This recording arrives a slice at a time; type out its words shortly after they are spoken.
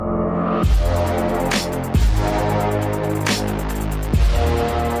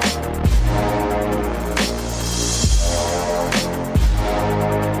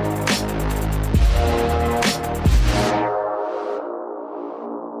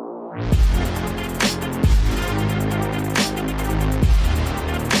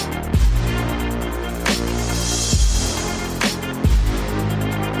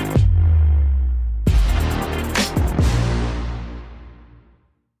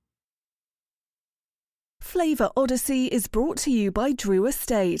Flavor Odyssey is brought to you by Drew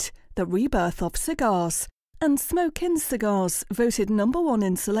Estate, the rebirth of cigars, and Smoke Inn Cigars, voted #1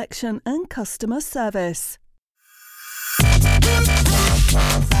 in selection and customer service.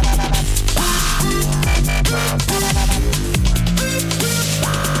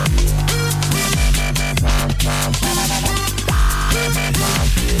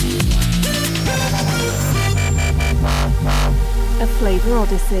 A Flavor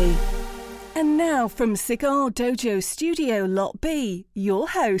Odyssey. And now from Cigar Dojo Studio Lot B, your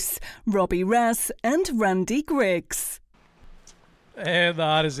hosts, Robby Raz and Randy Griggs. And the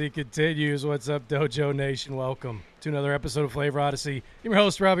Odyssey continues. What's up, Dojo Nation? Welcome to another episode of Flavor Odyssey. I'm your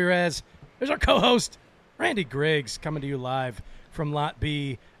host, Robby Raz. There's our co-host, Randy Griggs, coming to you live from Lot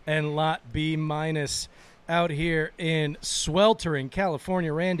B and Lot B minus out here in sweltering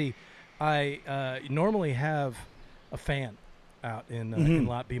California. Randy, I normally have a fan out in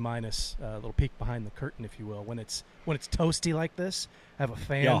Lot B minus, a little peek behind the curtain, if you will. When it's toasty like this, I have a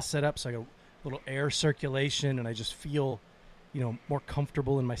fan set up so I got a little air circulation, and I just feel, more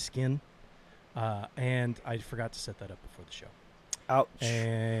comfortable in my skin. And I forgot to set that up before the show. Ouch.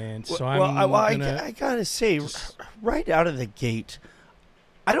 And so I gotta say, right out of the gate,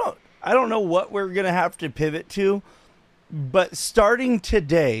 I don't know what we're gonna have to pivot to, but starting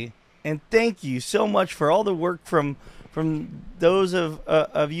today, and thank you so much for all the work from those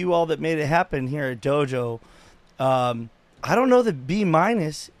of you all that made it happen here at Dojo. I don't know that B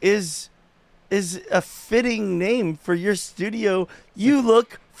minus is a fitting name for your studio. You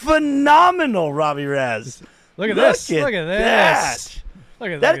look phenomenal, Robby Raz. Look at this. Look at this.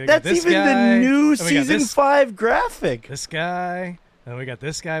 Look at that. That's even the new season 5 graphic. This guy, and we got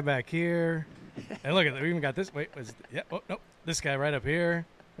this guy back here, and look at that. We even got this. Wait, this guy right up here.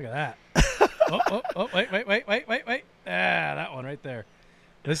 Look at that. Wait. That one right there.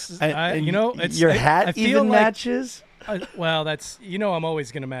 This is, it's your hat even matches. Well, that's I'm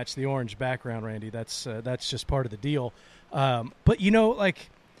always going to match the orange background, Randy. That's just part of the deal. But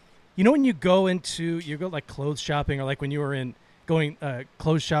when you go like clothes shopping, or like when you were going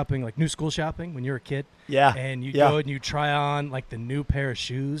clothes shopping, like new school shopping when you were a kid. Yeah. And you go and you try on like the new pair of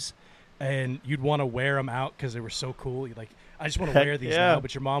shoes, and you'd want to wear them out because they were so cool. You're like, I just want to wear these now,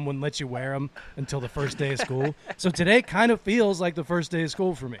 but your mom wouldn't let you wear them until the first day of school. So today kind of feels like the first day of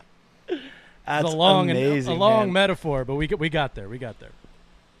scholl for me. That's amazing, a long metaphor, but we got there.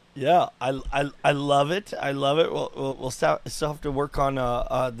 Yeah, I love it. I love it. We'll still have to work on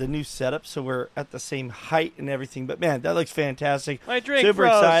the new setup, so we're at the same height and everything. But man, that looks fantastic. My drink Super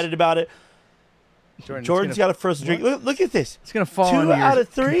froze. excited about it. Jordan's got a frozen drink. Look at this. It's gonna fall 2 on out your of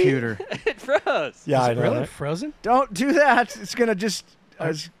 3. It computer. froze. Yeah, I know. Really Right? frozen? Don't do that. It's gonna just.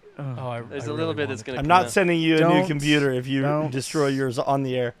 There's a little bit that's going to I'm come not out. sending you a new Don't- computer if you don't. destroy yours on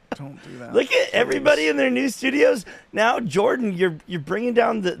the air. Don't do that. Look at everybody in their new studios. Now, Jordan, you're bringing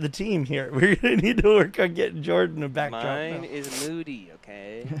down the team here. We're going to need to work on getting Jordan a backdrop. Mine now. is moody,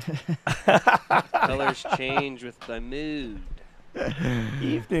 okay? Colors change with my mood.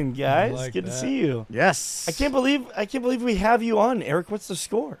 Evening, guys. like Good to that. see you. Yes. I can't believe we have you on, Eric. What's the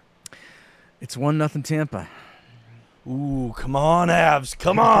score? It's 1-0 Tampa. Ooh, come on, Avs.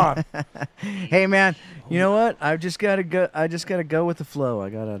 Come on. Hey man, you know what? I just gotta go with the flow.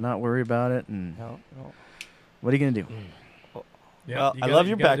 I gotta not worry about it. And what are you gonna do? Yeah, Well, I love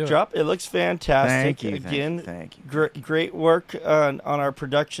your backdrop. It looks fantastic. Thank you. Again, Thank you. Great work on our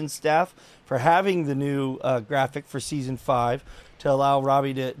production staff for having the new graphic for season 5 to allow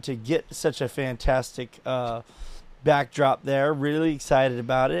Robby to get such a fantastic backdrop there. Really excited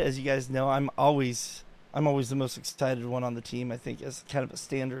about it. As you guys know, I'm always the most excited one on the team. I think is kind of a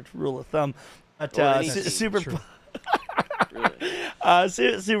standard rule of thumb. But super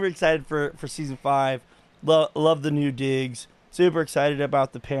excited for season 5. Love the new digs. Super excited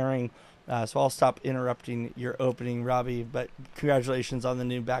about the pairing. So I'll stop interrupting your opening, Robby. But congratulations on the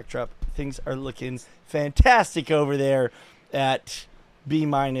new backdrop. Things are looking fantastic over there at B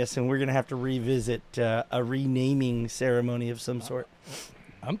minus, and we're gonna have to revisit a renaming ceremony of some sort.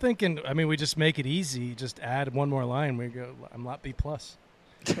 I'm thinking. I mean, we just make it easy. Just add one more line. We go. I'm Lot B plus.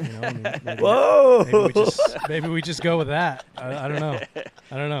 Whoa! Maybe we just go with that. I don't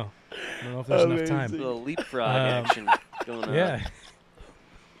know. I don't know if there's enough time. A little leapfrog action going on. Yeah.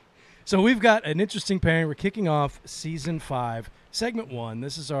 So we've got an interesting pairing. We're kicking off season 5, segment 1.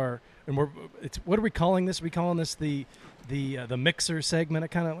 This is our, and what are we calling this? Are we calling this the mixer segment? I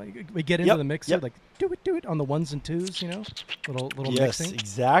kind of like, we get into the mixer, like do it on the 1s and 2s, little yes, mixing.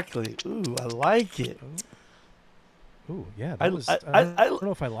 Exactly. Ooh, I like it. Ooh, yeah. I don't know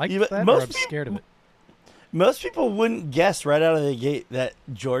if I like that or I'm scared of it. Most people wouldn't guess right out of the gate that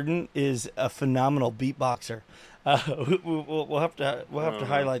Jordan is a phenomenal beatboxer. We'll have to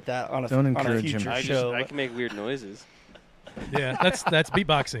highlight that on a future show. I can make weird noises. Yeah, that's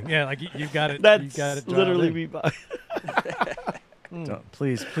beatboxing. Yeah, like you got it. That's you got it literally beatboxing.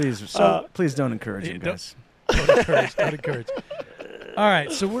 Please don't encourage him, guys. Don't encourage. All right,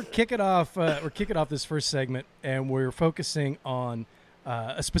 so we're kicking off this first segment, and we're focusing on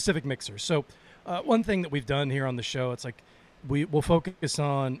a specific mixer. So one thing that we've done here on the show, it's like we'll focus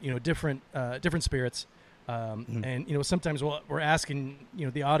on different spirits, and sometimes we're asking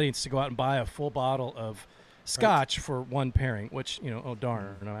the audience to go out and buy a full bottle of Scotch for one pairing. Which oh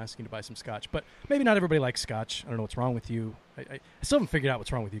darn, I'm asking to buy some Scotch, but maybe not everybody likes Scotch. I don't know what's wrong with you. I still haven't figured out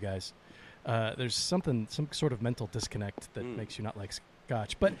what's wrong with you guys. There's some sort of mental disconnect that makes you not like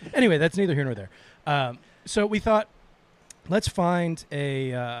Scotch. But anyway, that's neither here nor there. So we thought, let's find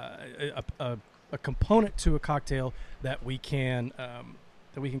a component to a cocktail that we can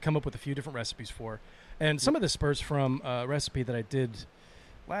come up with a few different recipes for. And some of this spurs from a recipe that I did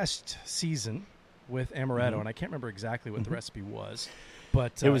last season with amaretto, and I can't remember exactly what the recipe was.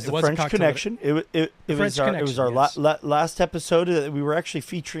 But it was the French Connection. It was our last episode. We were actually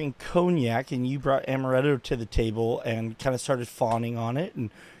featuring cognac, and you brought amaretto to the table and kind of started fawning on it,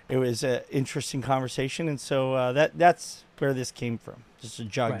 and it was an interesting conversation. And so that's where this came from, just to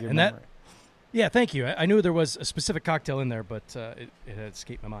jog your memory. Yeah, thank you. I knew there was a specific cocktail in there, but it had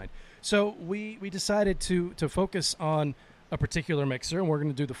escaped my mind. So we decided to focus on a particular mixer, and we're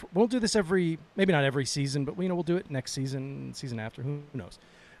going to we'll do this maybe not every season, but we'll do it next season after, who knows.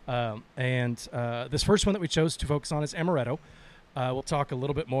 And this first one that we chose to focus on is amaretto. We'll talk a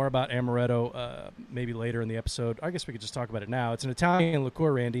little bit more about amaretto maybe later in the episode. I guess we could just talk about it now. It's an Italian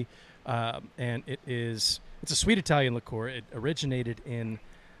liqueur, Randy, and it's a sweet Italian liqueur. It originated in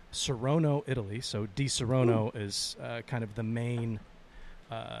Saronno, Italy. So Di Saronno is kind of the main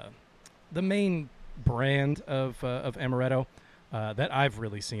brand of amaretto that I've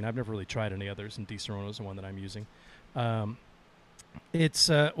really seen. I've never really tried any others, and Di Saronno is the one that I'm using. It's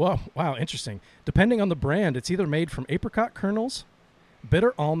wow, interesting. Depending on the brand, it's either made from apricot kernels,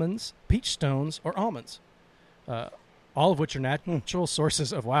 bitter almonds, peach stones, or almonds, all of which are natural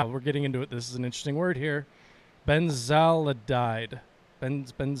sources of, wow, we're getting into it. This is an interesting word here, benzaldehyde.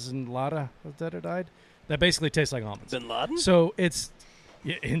 Benzenlada, that basically tastes like almonds. Bin Laden? So it's,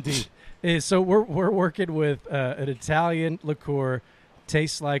 yeah, indeed. So we're working with an Italian liqueur,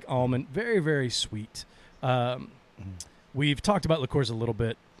 tastes like almond, very, very sweet. We've talked about liqueurs a little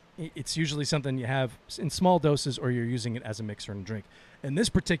bit. It's usually something you have in small doses, or you're using it as a mixer and drink. In this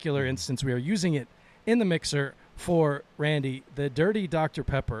particular instance, we are using it in the mixer for, Randy, the Dirty Dr.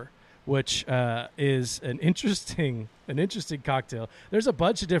 Pepper, which is an interesting cocktail. There's a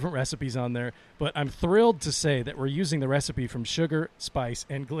bunch of different recipes on there, but I'm thrilled to say that we're using the recipe from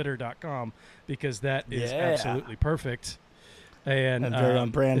sugarspiceandglitter.com, because that is absolutely perfect. And very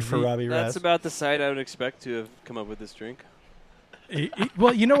on brand for Robby Raz. That's about the site I would expect to have come up with this drink.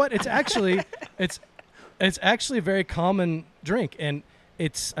 Well, you know what? It's actually a very common drink, and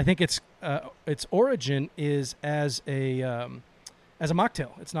I think its origin is as a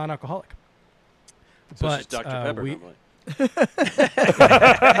mocktail. It's non-alcoholic. So it's just Dr. Pepper, normally.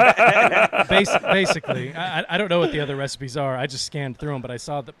 Basically, I don't know what the other recipes are. I just scanned through them, but I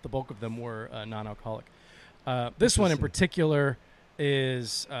saw that the bulk of them were non-alcoholic. This one in particular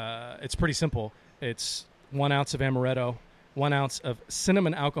is it's pretty simple. It's 1 ounce of amaretto, 1 ounce of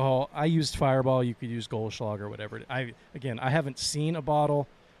cinnamon alcohol. I used Fireball. You could use Goldschlager or whatever. I haven't seen a bottle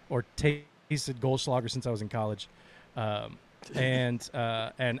or tasted Goldschlager since I was in college. And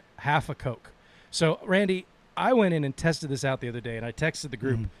half a Coke. So, Randy, I went in and tested this out the other day, and I texted the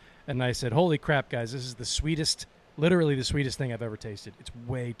group, and I said, holy crap, guys, this is literally the sweetest thing I've ever tasted. It's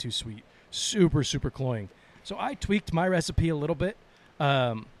way too sweet. Super, super cloying. So I tweaked my recipe a little bit.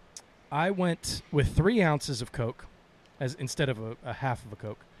 I went with 3 ounces of Coke instead of a half of a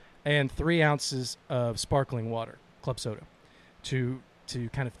Coke, and 3 ounces of sparkling water, club soda, to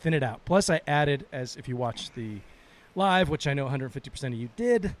kind of thin it out. Plus, I added, as if you watched the live, which I know 150% of you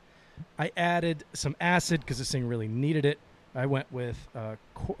did, I added some acid because this thing really needed it. I went with a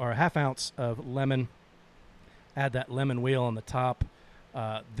half ounce of lemon. Add that lemon wheel on the top.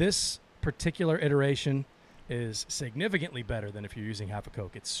 This particular iteration is significantly better than if you're using half a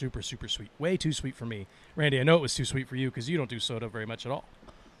Coke. It's super, super sweet. Way too sweet for me. Randy, I know it was too sweet for you because you don't do soda very much at all.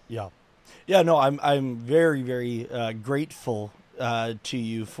 Yeah. Yeah, no, I'm very, very grateful to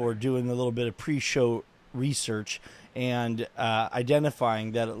you for doing a little bit of pre-show research and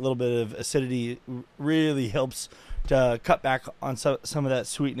identifying that a little bit of acidity really helps to cut back on some of that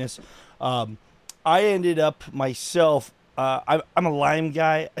sweetness. I ended up myself, I'm a lime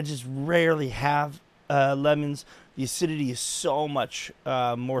guy. I just rarely have lemons. The acidity is so much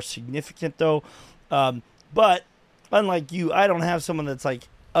more significant, though. But unlike you, I don't have someone that's like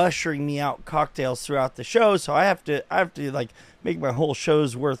ushering me out cocktails throughout the show, so I have to like make my whole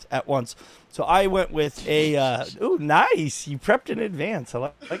show's worth at once. So I went with a ooh, nice, you prepped in advance.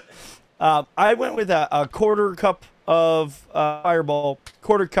 I like. I went with a quarter cup of Fireball,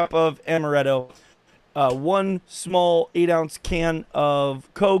 quarter cup of amaretto, 1 small 8-ounce can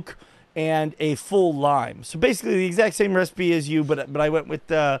of Coke, and a full lime. So basically the exact same recipe as you, but I went with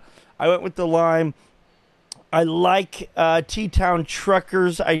the lime. I like T-Town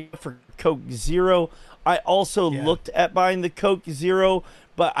Truckers. I for Coke Zero. I also looked at buying the Coke Zero,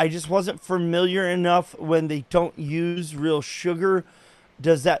 but I just wasn't familiar enough when they don't use real sugar.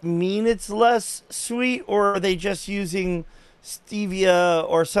 Does that mean it's less sweet, or are they just using stevia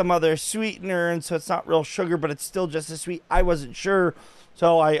or some other sweetener, and so it's not real sugar, but it's still just as sweet? I wasn't sure,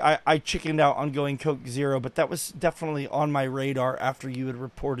 so I chickened out on going Coke Zero, but that was definitely on my radar after you had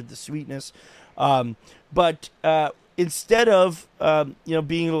reported the sweetness. But instead of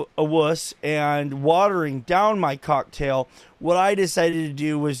being a wuss and watering down my cocktail, what I decided to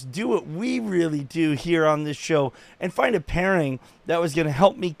do was do what we really do here on this show and find a pairing that was going to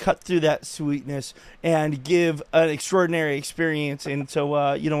help me cut through that sweetness and give an extraordinary experience. And so,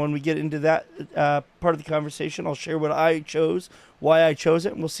 when we get into that part of the conversation, I'll share what I chose, why I chose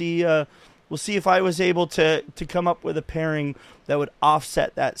it, and we'll see if I was able to come up with a pairing that would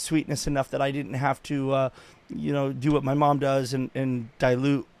offset that sweetness enough that I didn't have to, do what my mom does and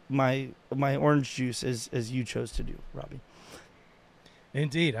dilute my orange juice as you chose to do, Robbie.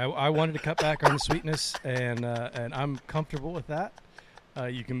 Indeed, I wanted to cut back on the sweetness, and I'm comfortable with that.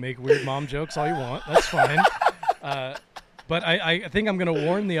 You can make weird mom jokes all you want. That's fine. But I think I'm going to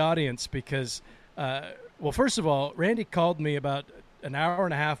warn the audience because, first of all, Randy called me about an hour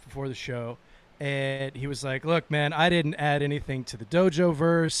and a half before the show, and he was like, look, man, I didn't add anything to the dojo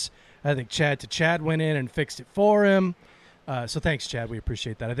verse. I think Chad went in and fixed it for him. So thanks, Chad. We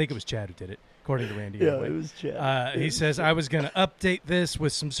appreciate that. I think it was Chad who did it, according to Randy. Yeah, anyway. it was Chad. He says, I was going to update this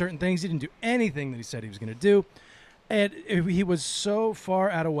with some certain things. He didn't do anything that he said he was going to do. And he was so far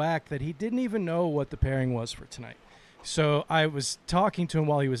out of whack that he didn't even know what the pairing was for tonight. So I was talking to him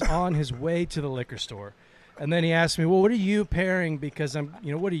while he was on his way to the liquor store. And then he asked me, well, what are you pairing? Because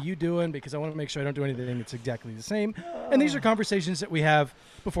what are you doing? Because I want to make sure I don't do anything that's exactly the same. And these are conversations that we have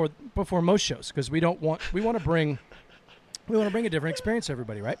before most shows, because we want to bring a different experience to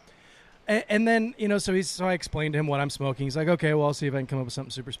everybody, right? And then, so I explained to him what I'm smoking. He's like, okay, well, I'll see if I can come up with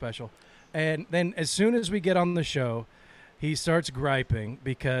something super special. And then as soon as we get on the show, he starts griping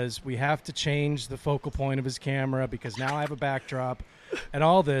because we have to change the focal point of his camera because now I have a backdrop and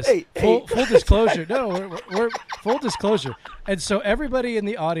all this. Full disclosure. No, we're full disclosure. And so everybody in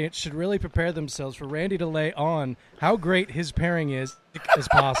the audience should really prepare themselves for Randy to lay on how great his pairing is as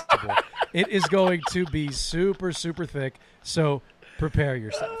possible. It is going to be super, super thick. So prepare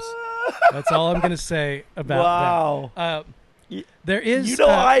yourselves. That's all I'm going to say about that. There is,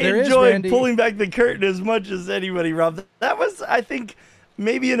 I enjoyed Randy, pulling back the curtain as much as anybody, Rob. That was, I think,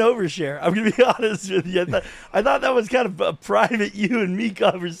 maybe an overshare. I'm going to be honest with you. I thought that was kind of a private you and me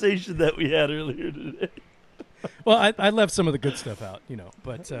conversation that we had earlier today. Well, I left some of the good stuff out,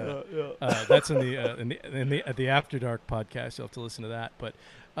 but that's in the After Dark podcast. You'll have to listen to that. But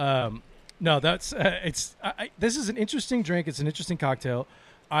no, that's this is an interesting drink. It's an interesting cocktail.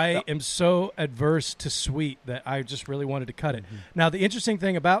 I am so adverse to sweet that I just really wanted to cut it. Mm-hmm. Now, the interesting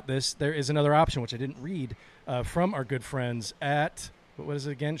thing about this, there is another option, which I didn't read, from our good friends at, what is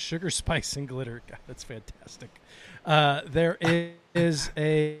it again? Sugar, Spice, and Glitter. God, that's fantastic. There is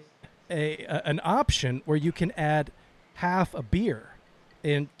an option where you can add half a beer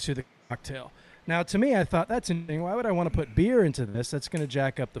into the cocktail. Now, to me, I thought, that's interesting. Why would I want to put beer into this? That's going to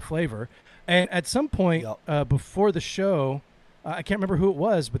jack up the flavor. And at some point before the show, I can't remember who it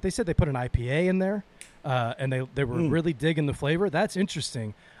was, but they said they put an IPA in there, and they were really digging the flavor. That's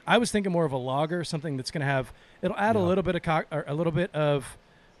interesting. I was thinking more of a lager, something that's going to have – it'll add a little bit of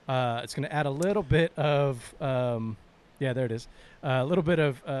it's going to add a little bit of there it is. A little bit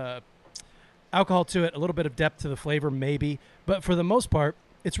of alcohol to it, a little bit of depth to the flavor maybe. But for the most part,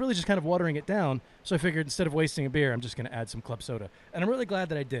 it's really just kind of watering it down. So I figured instead of wasting a beer, I'm just going to add some club soda. And I'm really glad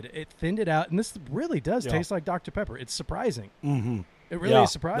that I did. It thinned it out, and this really does taste like Dr. Pepper. It's surprising. Mm-hmm. It really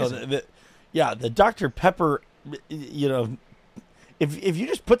is surprising. No, the Dr. Pepper, you know, if you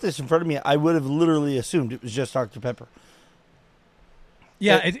just put this in front of me, I would have literally assumed it was just Dr. Pepper.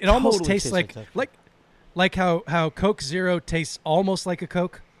 Yeah, it almost totally tastes like how Coke Zero tastes almost like a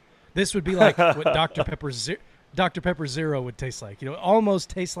Coke. This would be like what Dr. Pepper Zero would taste like. You know, it almost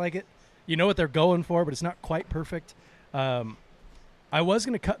tastes like it. You know what they're going for, but it's not quite perfect. I was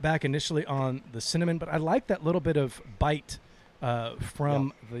going to cut back initially on the cinnamon, but I like that little bit of bite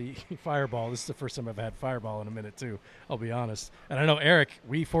from the Fireball. This is the first time I've had Fireball in a minute, too, I'll be honest. And I know, Eric,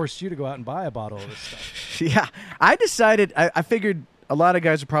 we forced you to go out and buy a bottle of this stuff. Yeah, I decided, I figured a lot of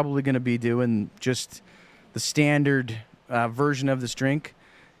guys are probably going to be doing just the standard version of this drink.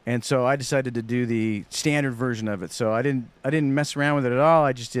 And so I decided to do the standard version of it. So I didn't mess around with it at all.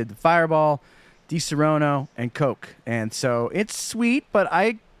 I just did the Fireball, Di Serono, and Coke. And so it's sweet, but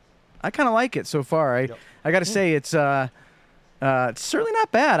I kind of like it so far. I got to say it's certainly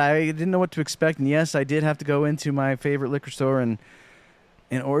not bad. I didn't know what to expect, and yes, I did have to go into my favorite liquor store and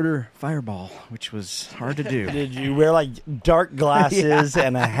order Fireball, which was hard to do. Did you wear like dark glasses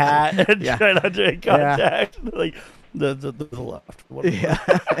and a hat and try not to make contact? Like the left. Yeah.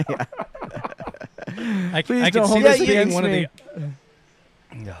 I Please could don't see hold this this being against one of me.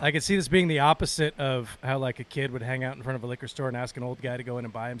 I could see this being the opposite of how like a kid would hang out in front of a liquor store and ask an old guy to go in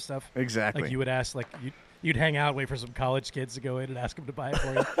and buy him stuff. Exactly. Like you would ask, like you'd hang out, wait for some college kids to go in and ask them to buy it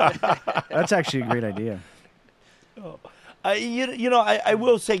for you. That's actually a great idea. I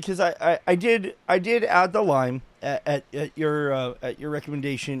will say, because I did add the lime at your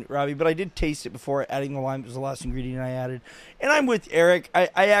recommendation, Robbie, but I did taste it before adding the lime. It was the last ingredient I added, and I'm with Eric. I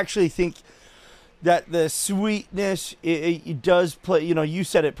actually think that the sweetness it does play. You know, you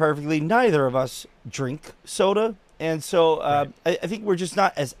said it perfectly. Neither of us drink soda, and so I think we're just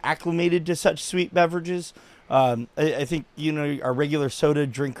not as acclimated to such sweet beverages. I think our regular soda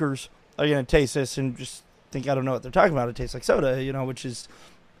drinkers are going to taste this and just think I don't know what they're talking about. It tastes like soda, which is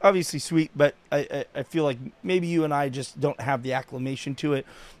obviously sweet, but I feel like maybe you and I just don't have the acclimation to it.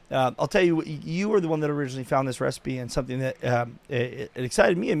 I'll tell you, you were the one that originally found this recipe, and something that it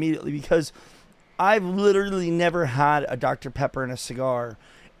excited me immediately, because I've literally never had a Dr. Pepper in a cigar,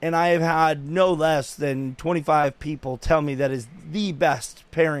 and I have had no less than 25 people tell me that is the best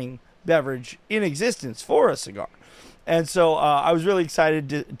pairing beverage in existence for a cigar. And so I was really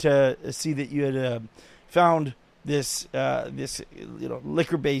excited to see that you had found this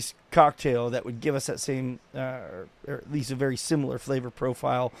liquor-based cocktail that would give us that same, or at least a very similar flavor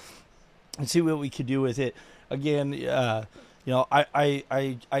profile, and see what we could do with it. Again,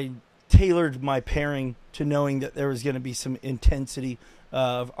 I tailored my pairing to knowing that there was going to be some intensity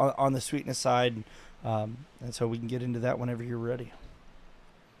on the sweetness side, and so we can get into that whenever you're ready.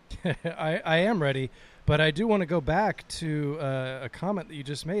 I am ready, but I do want to go back to a comment that you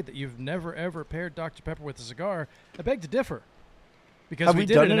just made, that you've never, ever paired Dr. Pepper with a cigar. I beg to differ. Because Have we we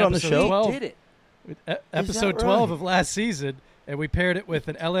did done it in it on the episode show? 12. We did it. Episode right? 12 of last season, and we paired it with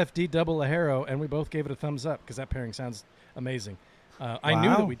an LFD double Ajero, and we both gave it a thumbs up because that pairing sounds amazing. I knew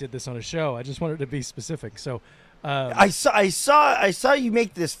that we did this on a show. I just wanted to be specific. So I saw you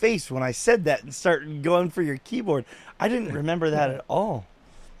make this face when I said that and start going for your keyboard. I didn't remember that at all.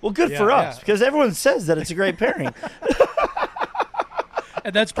 Well, good for us, because everyone says that it's a great pairing.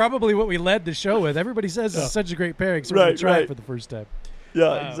 And that's probably what we led the show with. Everybody says it's such a great pairing, so we're going to try it for the first time.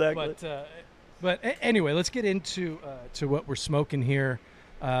 Yeah, exactly. But anyway, let's get into to what we're smoking here.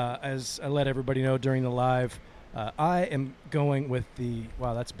 As I let everybody know during the live, I am going with the –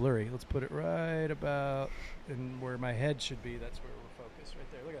 wow, that's blurry. Let's put it right about in where my head should be. That's where we're focused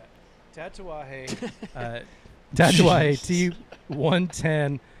right there. Look at that. Tatuaje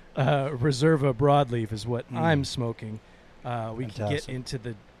T110 Reserva Broadleaf is what I'm smoking. We can get into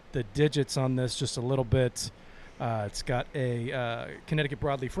the digits on this just a little bit. It's got a Connecticut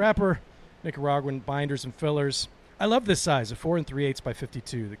broadleaf wrapper, Nicaraguan binders and fillers. I love this size, a 4 3/8 by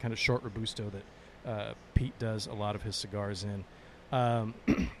 52, the kind of short Robusto that Pete does a lot of his cigars in.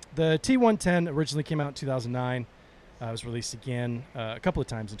 The T110 originally came out in 2009. It was released again a couple of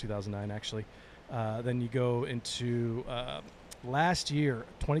times in 2009, actually. Then you go into last year,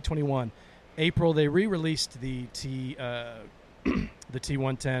 2021, April, they re-released the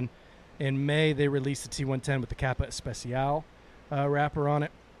T110. In May, they released the T110 with the Capa Especial wrapper on it.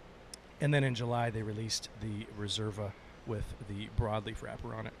 And then in July, they released the Reserva with the broadleaf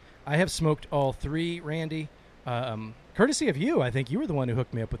wrapper on it. I have smoked all three, Randy. Courtesy of you, I think you were the one who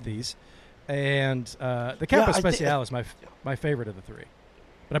hooked me up with these. And the Capa Especial is my favorite of the three.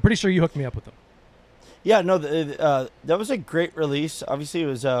 But I'm pretty sure you hooked me up with them. Yeah, no, that was a great release. Obviously, it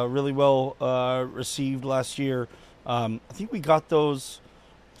was really well received last year. I think we got those.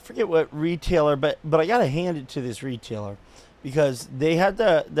 I forget what retailer, but I got to hand it to this retailer because they had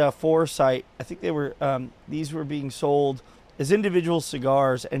the foresight. I think they were these were being sold as individual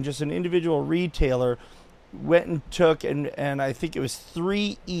cigars, and just an individual retailer went and took and I think it was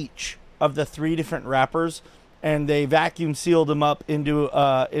 3 each of the 3 different wrappers, and they vacuum sealed them up into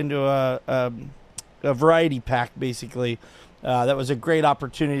a variety pack, basically. That was a great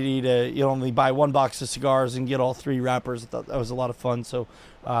opportunity to only buy 1 box of cigars and get all 3 wrappers. I thought that was a lot of fun. So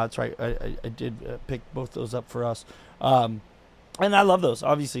that's right. I did pick both those up for us. And I love those.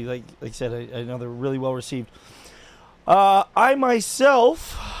 Obviously, like I said, I know they're really well received. I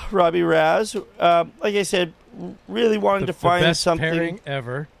myself, Robby Raz, like I said, really wanted to find the best something. Pairing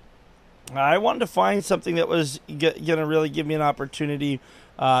ever. I wanted to find something that was going to really give me an opportunity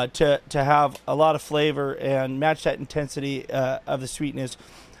to have a lot of flavor and match that intensity of the sweetness.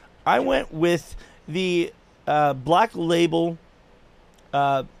 I went with the Black Label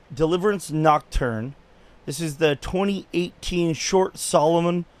Deliverance Nocturne. This is the 2018 Short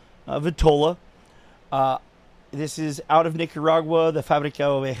Solomon Vitola. This is out of Nicaragua, the Fábrica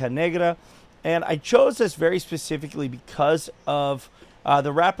Oveja Negra. And I chose this very specifically because of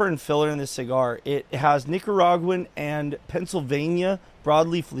the wrapper and filler in this cigar. It has Nicaraguan and Pennsylvania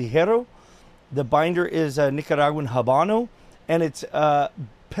broadleaf ligero. The binder is a Nicaraguan Habano, and it's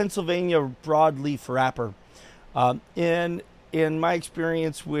Pennsylvania broadleaf wrapper. In my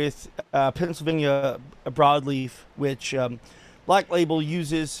experience with Pennsylvania broadleaf, which Black Label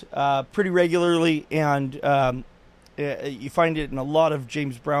uses pretty regularly, and you find it in a lot of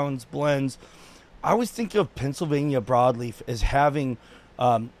James Brown's blends, I always think of Pennsylvania broadleaf as having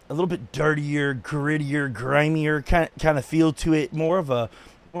a little bit dirtier, grittier, grimier kind of feel to it, more of a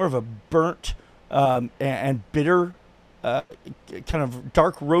burnt and bitter kind of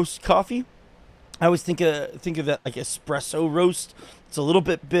dark roast coffee. I always think of that like espresso roast. It's a little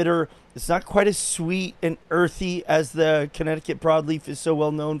bit bitter. It's not quite as sweet and earthy as the Connecticut broadleaf is so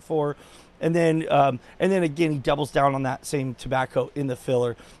well known for. And then again, he doubles down on that same tobacco in the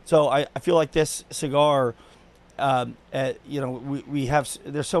filler. So I feel like this cigar, we have,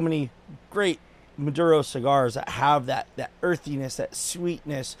 there's so many great Maduro cigars that have that earthiness, that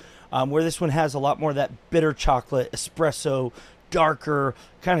sweetness, where this one has a lot more of that bitter chocolate, espresso, darker,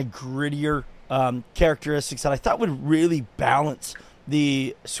 kind of grittier characteristics that I thought would really balance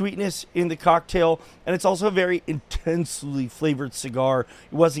the sweetness in the cocktail. And it's also a very intensely flavored cigar.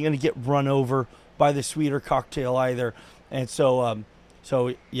 It wasn't going to get run over by the sweeter cocktail either. And so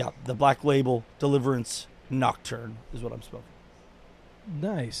yeah, the Black Label Deliverance Nocturne is what I'm smoking.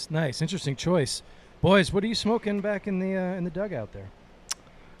 Nice. Interesting choice. Boys, what are you smoking back in the dugout there?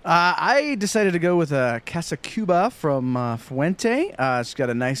 I decided to go with a Casa Cuba from Fuente. It's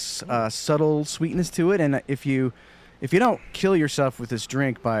got a nice subtle sweetness to it, and if you don't kill yourself with this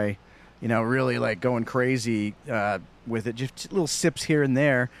drink by, really like going crazy with it, just little sips here and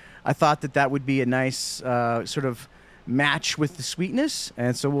there, I thought that would be a nice sort of match with the sweetness,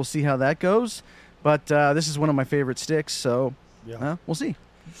 and so we'll see how that goes. But this is one of my favorite sticks, so we'll see.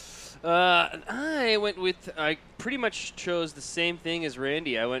 I pretty much chose the same thing as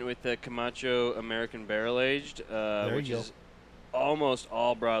Randy. I went with the Camacho American Barrel Aged, which is almost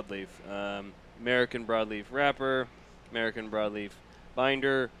all broadleaf. American broadleaf wrapper, American broadleaf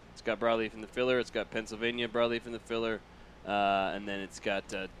binder. It's got broadleaf in the filler. It's got Pennsylvania broadleaf in the filler, and then it's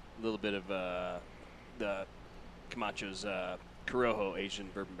got a little bit of the Camacho's Corojo aged in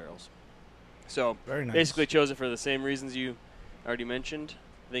bourbon barrels. So Very nice. Basically chose it for the same reasons you already mentioned.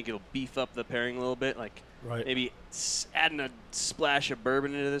 I think it'll beef up the pairing a little bit, like maybe adding a splash of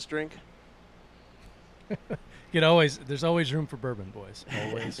bourbon into this drink. There's always room for bourbon, boys.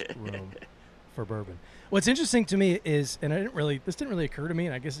 Always room for bourbon. What's interesting to me is, and this didn't really occur to me,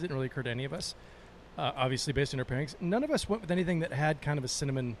 and I guess it didn't really occur to any of us, obviously based on our pairings, none of us went with anything that had kind of a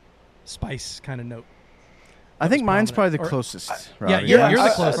cinnamon spice kind of note. I think mine's probably the closest. Yeah, Robbie. you're the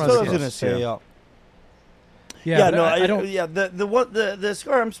That's closest. what I was going to say, I don't. Yeah, the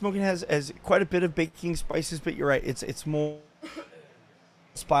cigar I'm smoking has quite a bit of baking spices, but you're right. It's more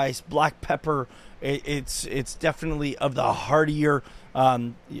spice, black pepper. It's definitely of the heartier,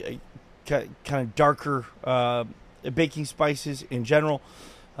 kind of darker baking spices in general.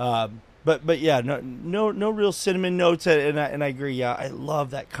 But yeah, no real cinnamon notes, and I agree. Yeah, I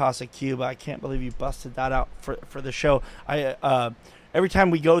love that Casa Cuba. I can't believe you busted that out for the show. Every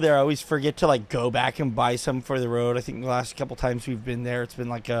time we go there, I always forget to go back and buy some for the road. I think the last couple times we've been there, it's been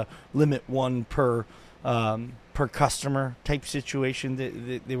like a limit one per per customer type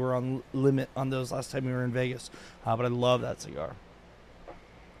situation. They were on limit on those last time we were in Vegas, but I love that cigar.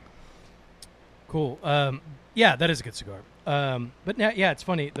 Cool. Yeah, that is a good cigar. But now, yeah, it's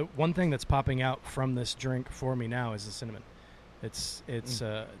funny. The one thing that's popping out from this drink for me now is the cinnamon. It's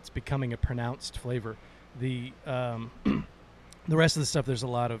becoming a pronounced flavor. The the rest of the stuff, there's a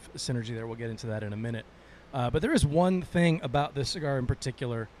lot of synergy there. We'll get into that in a minute. But there is one thing about this cigar in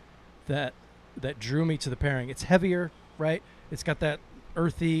particular that drew me to the pairing. It's heavier, right? It's got that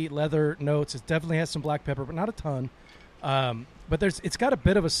earthy leather notes. It definitely has some black pepper, but not a ton. But it's got a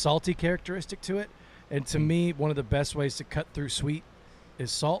bit of a salty characteristic to it. And to me, one of the best ways to cut through sweet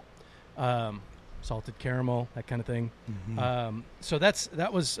is salt, salted caramel, that kind of thing. Mm-hmm. So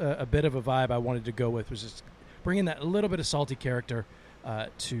that was a bit of a vibe I wanted to go with, was just bringing that little bit of salty character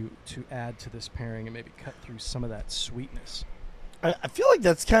to add to this pairing and maybe cut through some of that sweetness. I feel like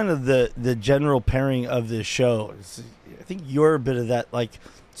that's kind of the general pairing of this show. I think you're a bit of that like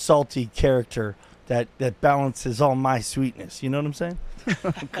salty character that balances all my sweetness. You know what I'm saying?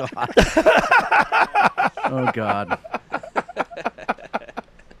 Oh, God. Oh, God.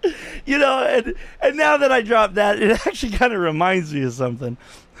 You know, and now that I dropped that, it actually kind of reminds me of something.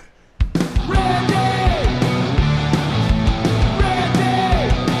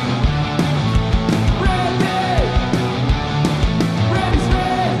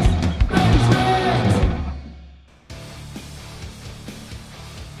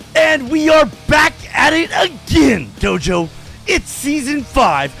 And we are back at it again, Dojo. It's season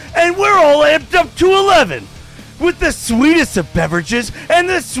 5, and we're all amped up to 11. With the sweetest of beverages and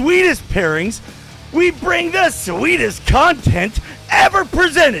the sweetest pairings, we bring the sweetest content ever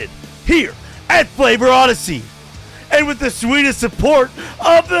presented here at Flavor Odyssey. And with the sweetest support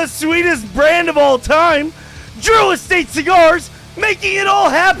of the sweetest brand of all time, Drew Estate Cigars, making it all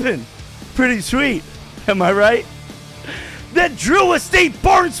happen. Pretty sweet, am I right? The Drew Estate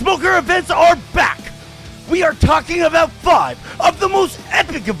Barn Smoker events are back. We are talking about 5 of the most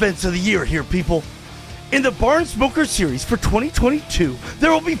epic events of the year here, people. In the Barn Smoker series for 2022,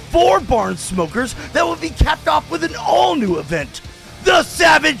 there will be 4 Barn Smokers that will be capped off with an all-new event, the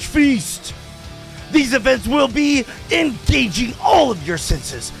Savage Feast. These events will be engaging all of your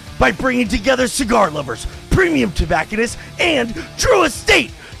senses by bringing together cigar lovers, premium tobacconists, and Drew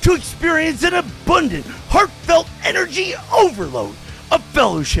Estate to experience an abundant, heartfelt energy overload of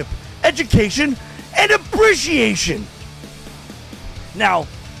fellowship, education, and appreciation. Now,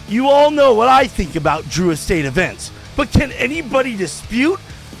 you all know what I think about Drew Estate events, but can anybody dispute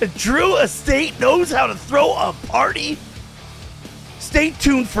that Drew Estate knows how to throw a party? Stay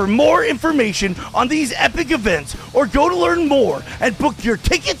tuned for more information on these epic events, or go to learn more and book your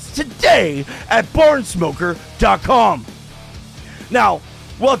tickets today at barnsmoker.com. Now,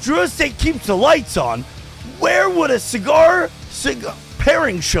 while Drew Estate keeps the lights on, where would a cigar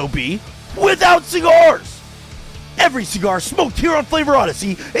pairing show be without cigars? Every cigar smoked here on Flavor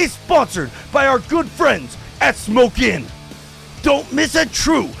Odyssey is sponsored by our good friends at Smoke Inn. Don't miss a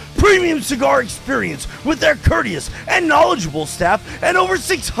true premium cigar experience with their courteous and knowledgeable staff and over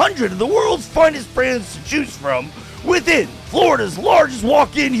 600 of the world's finest brands to choose from within Florida's largest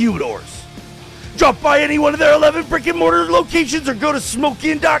walk-in humidors. Drop by any one of their 11 brick-and-mortar locations or go to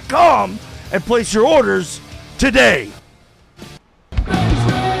smokein.com and place your orders today.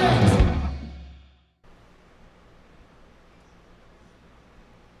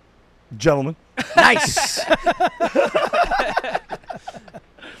 Gentlemen. Nice.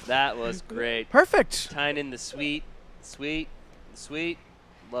 That was great. Perfect. Tying in the sweet.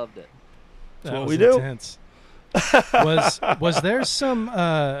 Loved it. That what was we do. intense. was there some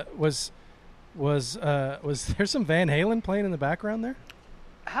was there some Van Halen playing in the background there?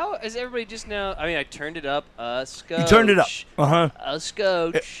 How is everybody just now? I mean, I turned it up a scotch. You turned it up. Uh-huh. A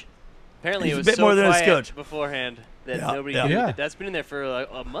scotch. Apparently, It's it a was bit so more than a quiet scotch. beforehand that Yeah, nobody yeah. knew Yeah. that. That's been in there for like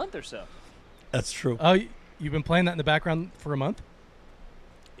a month or so. That's true. Oh, you've been playing that in the background for a month?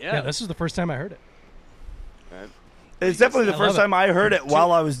 Yeah. This is the first time I heard it. Right. It's definitely the I first love it. time I heard it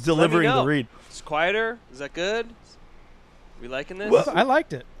while I was delivering Let me the know. read. It's quieter. Is that good? We liking this? Well, I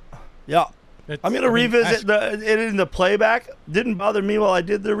liked it. Yeah. It's- I'm going to I mean, revisit it in the playback. Didn't bother me while I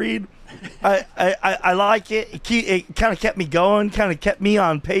did the read. I like it. It kind of kept me going, kind of kept me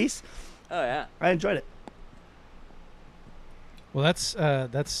on pace. Oh yeah. I enjoyed it. Well,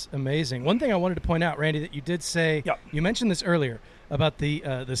 that's amazing. One thing I wanted to point out, Randy, that you did say, Yep. you mentioned this earlier about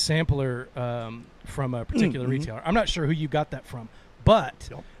the sampler from a particular retailer. I'm not sure who you got that from, but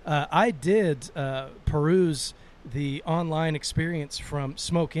Yep. I did peruse the online experience from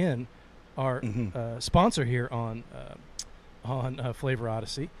Smoke Inn, our sponsor here on Flavor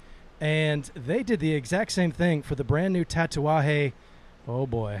Odyssey, And they did the exact same thing for the brand new Tatuaje. Oh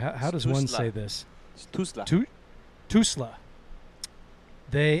boy, how does one say this? It's Tuzla. Tuzla.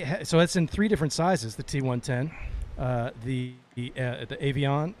 So it's in 3 different sizes: the T110, the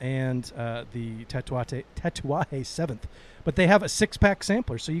Avion, and the Tatuaje 7th. But they have a 6-pack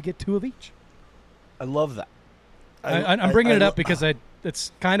sampler, so you get 2 of each. I love that. I'm bringing it up because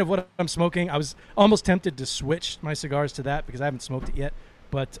it's kind of what I'm smoking. I was almost tempted to switch my cigars to that because I haven't smoked it yet,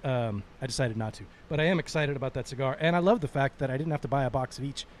 but I decided not to. But I am excited about that cigar, and I love the fact that I didn't have to buy a box of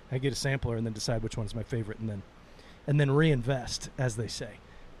each. I get a sampler and then decide which one is my favorite, and then reinvest, as they say.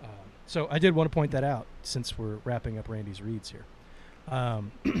 So I did want to point that out since we're wrapping up Randy's reads here.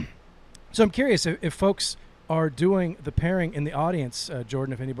 So I'm curious if folks are doing the pairing in the audience,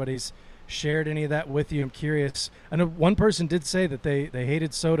 Jordan, if anybody's shared any of that with you. I'm curious. I know one person did say that they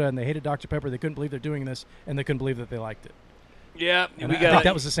hated soda and they hated Dr. Pepper. They couldn't believe they're doing this, and they couldn't believe that they liked it. Yeah, I think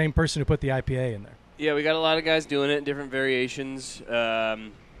that was the same person who put the IPA in there. Yeah, we got a lot of guys doing it in different variations. But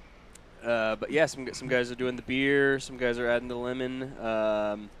yeah, some guys are doing the beer. Some guys are adding the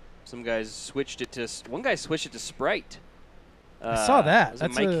lemon. Some guys switched it to one guy switched it to Sprite. I saw that.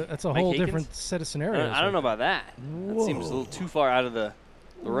 That's a whole Hakens? different set of scenarios. I don't know about that. Whoa. That seems a little too far out of the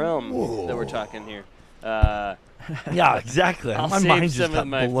realm that we're talking here. Yeah, exactly. I'll my save mind some just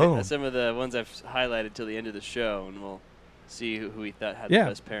got blown. some of the ones I've highlighted till the end of the show, and we'll see who we thought had the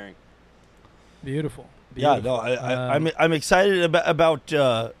best pairing. Beautiful. Yeah, no, I'm excited about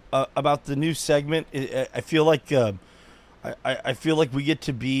the new segment. I feel like I feel like we get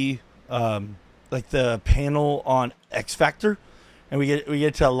to be like the panel on X Factor, and we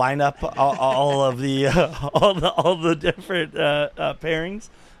get to line up all of the all the different pairings,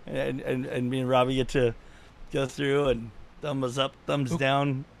 and me and Robbie get to go through and thumbs up, thumbs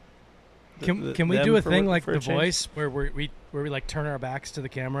down. Can we do a thing like The Voice where we like turn our backs to the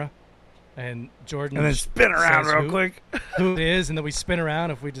camera, and Jordan and then spin around real quick who it is, and then we spin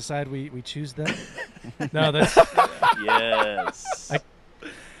around if we decide we choose them? No, that's yes.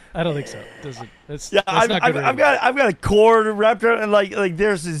 I don't think so. That's I've got a cord wrapped around, and like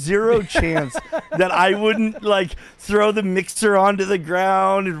there's a zero chance that I wouldn't like throw the mixer onto the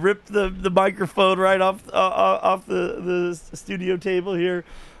ground and rip the microphone right off the studio table here.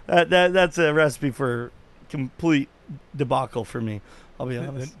 That's a recipe for complete debacle for me. I'll be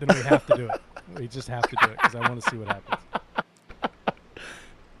honest. Then we have to do it. We just have to do it because I want to see what happens.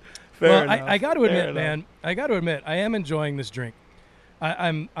 Fair enough. I got to admit, man. I got to admit, I am enjoying this drink.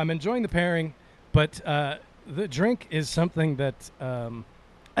 I'm enjoying the pairing, but the drink is something that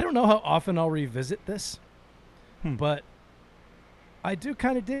I don't know how often I'll revisit this, but I do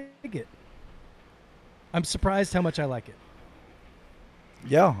kind of dig it. I'm surprised how much I like it.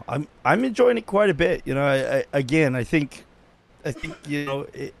 Yeah, I'm enjoying it quite a bit. You know, I think you know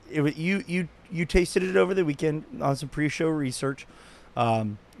you tasted it over the weekend on some pre-show research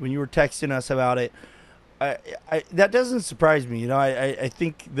when you were texting us about it. That doesn't surprise me. You know, I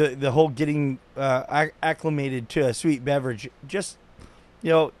think the whole getting acclimated to a sweet beverage, just, you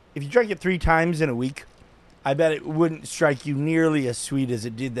know, if you drank it 3 times in a week, I bet it wouldn't strike you nearly as sweet as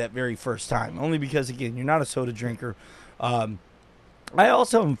it did that very first time. Only because, again, you're not a soda drinker. I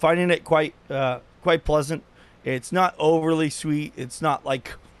also am finding it quite pleasant. It's not overly sweet. It's not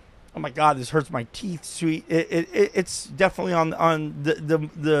like, oh my God, this hurts my teeth sweet. It's definitely on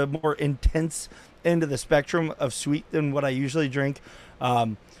the more intense end of the spectrum of sweet than what I usually drink.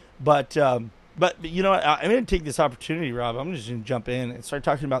 But you know what? I'm going to take this opportunity, Rob. I'm just going to jump in and start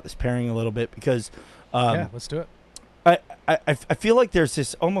talking about this pairing a little bit because yeah, let's do it. I feel like there's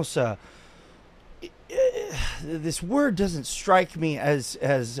this almost this word doesn't strike me as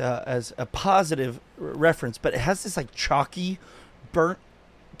a positive reference, but it has this like chalky, burnt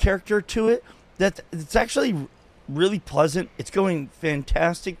character to it it's actually really pleasant. It's going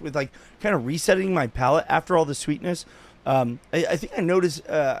fantastic with like kind of resetting my palate after all the sweetness. I think I noticed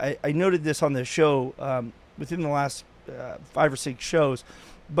I noted this on the show within the last 5 or 6 shows,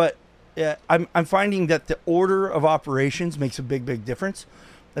 but I'm finding that the order of operations makes a big difference.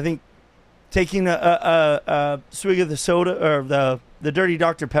 I think taking a swig of the soda or the dirty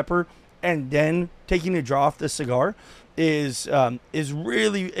Dr. Pepper and then taking a draw off the cigar is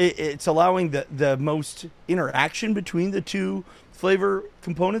really it's allowing the most interaction between the two flavor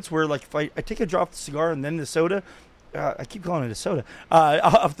components. Where like if I take a draw off the cigar and then the soda, I keep calling it a soda,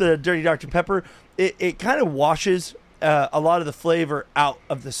 off the dirty Dr. Pepper, it kind of washes a lot of the flavor out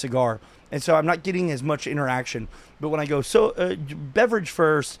of the cigar. And so I'm not getting as much interaction. But when I go beverage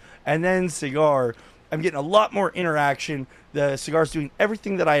first and then cigar, I'm getting a lot more interaction. The cigar's doing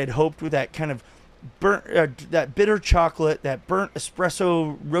everything that I had hoped with that kind of that bitter chocolate, that burnt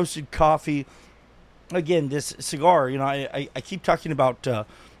espresso roasted coffee. Again, this cigar, I keep talking about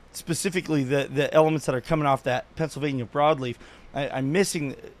specifically the elements that are coming off that Pennsylvania broadleaf. I'm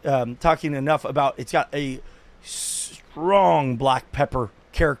missing talking enough about it's got a strong black pepper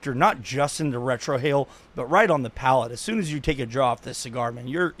character, not just in the retrohale, but right on the palate. As soon as you take a draw off this cigar, man,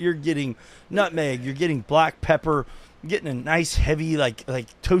 you're getting nutmeg, you're getting black pepper, getting a nice heavy like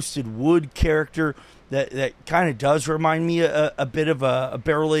toasted wood character that kind of does remind me a bit of a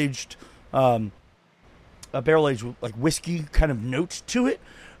barrel aged like whiskey kind of note to it.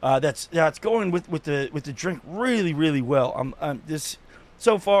 That's going with the drink really, really well. This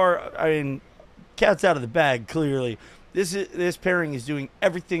so far, I mean, cat's out of the bag. Clearly, this pairing is doing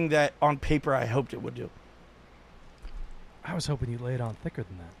everything that on paper I hoped it would do. I was hoping you'd lay it on thicker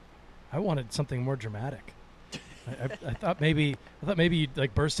than that. I wanted something more dramatic. I thought maybe you'd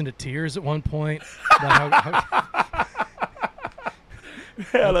like burst into tears at one point.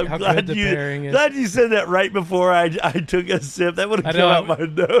 Man, I'm glad you said that right before I took a sip. That would have come out my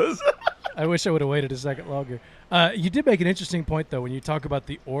nose. I wish I would have waited a second longer. You did make an interesting point, though, when you talk about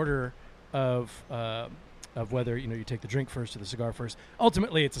the order of whether you take the drink first or the cigar first.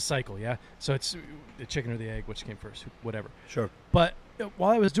 Ultimately, it's a cycle, yeah. So it's the chicken or the egg, which came first, whatever. Sure. But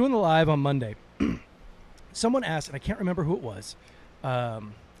while I was doing the live on Monday, someone asked, and I can't remember who it was. I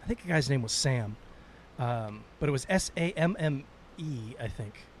think the guy's name was Sam, but it was Samme, I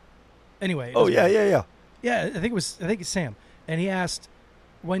think. Anyway. Yeah. Yeah, I think it's Sam, and he asked,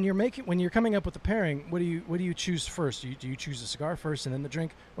 when you're coming up with the pairing, what do you choose first? Do you choose the cigar first and then the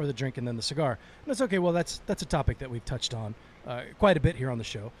drink, or the drink and then the cigar? And that's okay. Well, that's a topic that we've touched on quite a bit here on the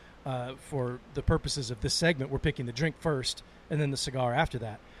show. For the purposes of this segment, we're picking the drink first and then the cigar after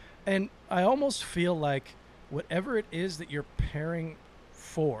that. And I almost feel like whatever it is that you're pairing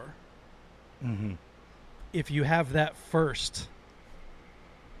for, if you have that first,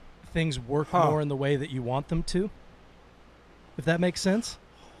 things work more in the way that you want them to. If that makes sense.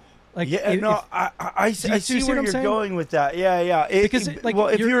 Like, I see where you're going with that. Yeah.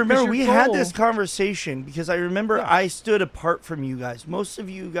 If you remember, we had this conversation because I remember I stood apart from you guys. Most of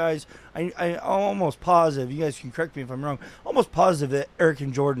you guys, I'm almost positive, you guys can correct me if I'm wrong, almost positive that Eric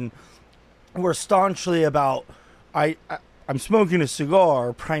and Jordan were staunchly about, I'm smoking a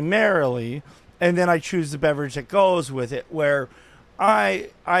cigar primarily, and then I choose the beverage that goes with it, where I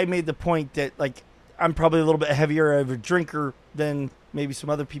made the point that, like, I'm probably a little bit heavier of a drinker than maybe some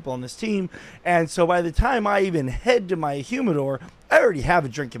other people on this team. And so by the time I even head to my humidor, I already have a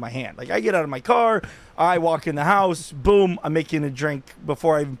drink in my hand. Like, I get out of my car, I walk in the house, boom, I'm making a drink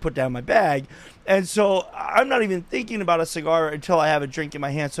before I even put down my bag. And so I'm not even thinking about a cigar until I have a drink in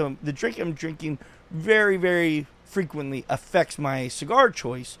my hand. So the drink I'm drinking very, very frequently affects my cigar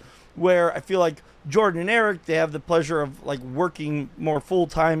choice, where I feel like Jordan and Eric, they have the pleasure of like working more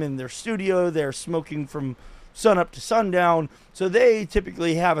full-time in their studio. They're smoking from sun up to sundown, so they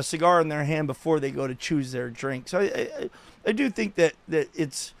typically have a cigar in their hand before they go to choose their drink. So I do think that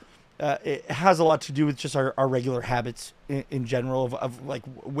it's it has a lot to do with just our regular habits in general of like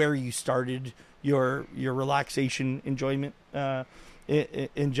where you started your relaxation enjoyment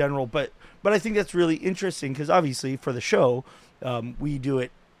in general. But I think that's really interesting because obviously for the show we do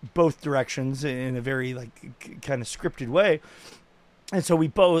it both directions in a very like kind of scripted way, and so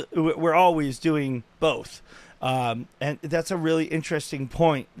we're always doing both, and that's a really interesting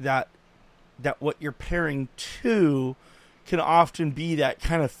point that what you're pairing to can often be that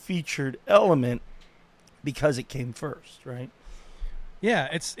kind of featured element because it came first, right? Yeah,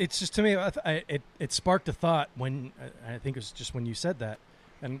 it's just, to me, it sparked a thought when I think it was just when you said that,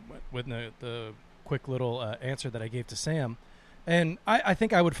 and with the quick little answer that I gave to Sam. And I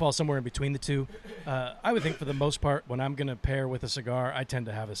think I would fall somewhere in between the two. I would think for the most part, when I'm going to pair with a cigar, I tend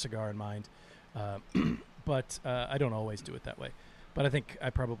to have a cigar in mind. But I don't always do it that way. But I think I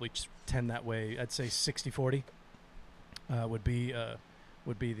probably tend that way. I'd say 60-40 would be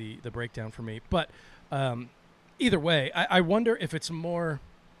the breakdown for me. But either way, I wonder if it's more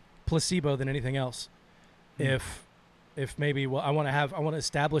placebo than anything else. If maybe, well, I want to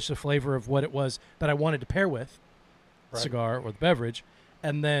establish the flavor of what it was that I wanted to pair with. Right. Cigar or the beverage,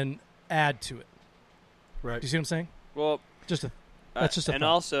 and then add to it. Right. Do you see what I'm saying? Well, that's just a and thought.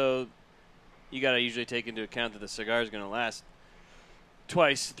 Also, you got to usually take into account that the cigar is going to last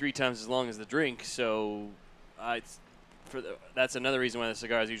 3 times as long as the drink. So, that's another reason why the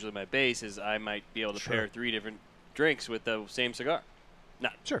cigar is usually my base. Is I might be able to pair 3 different drinks with the same cigar.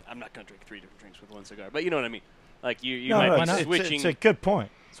 I'm not going to drink 3 different drinks with one cigar, but you know what I mean. Like you might be switching. It's a good point.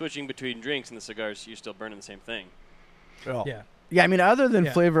 Switching between drinks and the cigars, you're still burning the same thing. Oh. Yeah, Yeah, I mean, other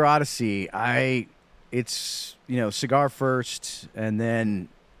than Flavor Odyssey, it's cigar first, and then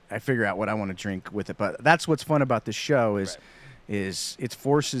I figure out what I want to drink with it. But that's what's fun about this show is it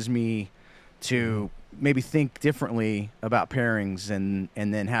forces me to maybe think differently about pairings and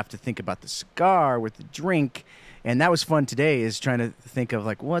then have to think about the cigar with the drink. And that was fun today, is trying to think of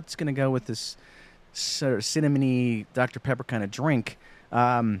like what's going to go with this sort of cinnamony Dr. Pepper kind of drink.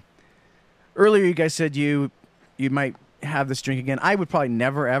 Earlier you guys said you might have this drink again. I would probably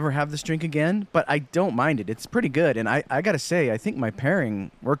never ever have this drink again, but I don't mind it. It's pretty good, and I got to say, I think my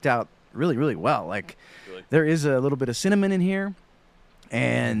pairing worked out really, really well. Like, there is a little bit of cinnamon in here,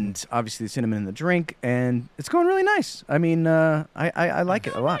 and obviously the cinnamon in the drink, and it's going really nice. I mean, I like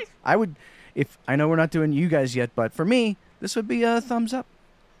it a lot. I would, if I know we're not doing you guys yet, but for me, this would be a thumbs up.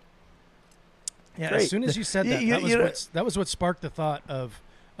 Yeah, Great. as soon as you said that, that was what sparked the thought of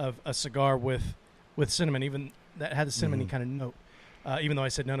a cigar with cinnamon, even that had a cinnamony kind of note. Even though I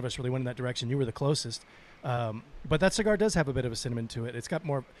said none of us really went in that direction, you were the closest. But that cigar does have a bit of a cinnamon to it. It's got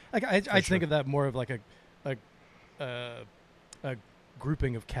more. I think of that more of like a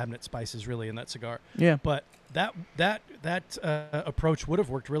grouping of cabinet spices, really, in that cigar. Yeah. But that approach would have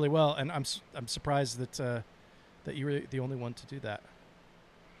worked really well, and I'm surprised that you were the only one to do that.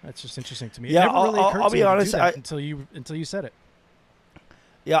 That's just interesting to me. Yeah, it never really occurred I'll to be me honest. to do that until you said it.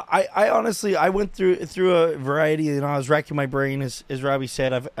 Yeah, I honestly went through a variety. I was racking my brain, as Robbie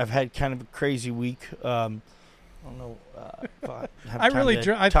said. I've had kind of a crazy week. I don't know. If I have I time really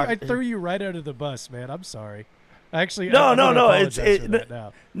to I talk- threw you right under the bus, man. I'm sorry. Actually, No, I'm gonna apologize it's for that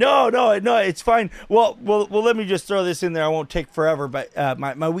now. No, it's fine. Well, let me just throw this in there. I won't take forever, but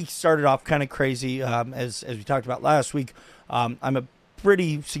my week started off kind of crazy. As we talked about last week, I'm a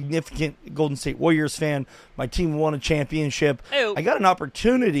pretty significant Golden State Warriors fan. My team won a championship. Ew. I got an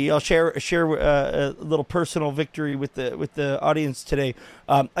opportunity. I'll share a little personal victory with the audience today.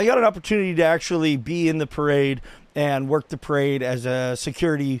 I got an opportunity to actually be in the parade and work the parade as a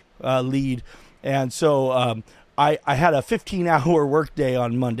security lead, and so I had a 15-hour workday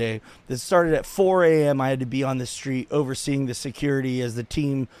on Monday that started at 4 a.m. I had to be on the street overseeing the security as the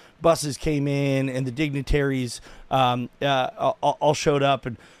team buses came in and the dignitaries all showed up.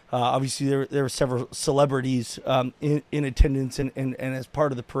 And obviously there were several celebrities in attendance and as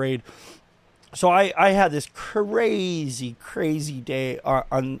part of the parade. So I had this crazy day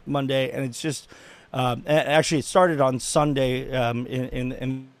on Monday, and it's just actually it started on Sunday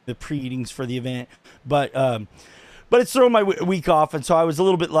in the pre-eatings for the event, but it's throwing my week off, and so I was a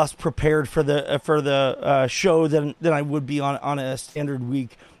little bit less prepared for the show than I would be on a standard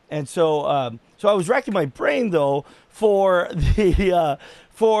week, and so I was racking my brain though for the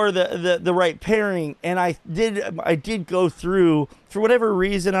right pairing, and I did go through, for whatever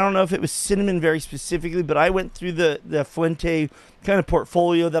reason, I don't know if it was cinnamon very specifically, but I went through the Fuente kind of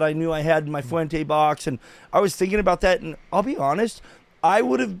portfolio that I knew I had in my Fuente box, and I was thinking about that, and I'll be honest, I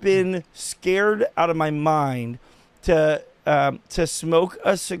would have been scared out of my mind to smoke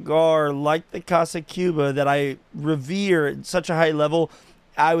a cigar like the Casa Cuba that I revere at such a high level.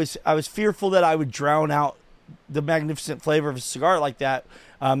 I was fearful that I would drown out the magnificent flavor of a cigar like that,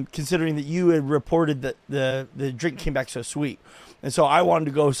 considering that you had reported that the drink came back so sweet. And so I wanted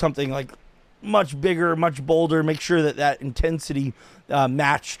to go something like much bigger, much bolder, make sure that intensity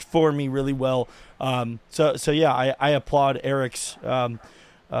matched for me really well. So yeah, I applaud Eric's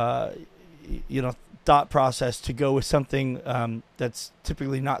thought process to go with something that's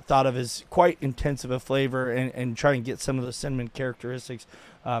typically not thought of as quite intense of a flavor and try and get some of the cinnamon characteristics.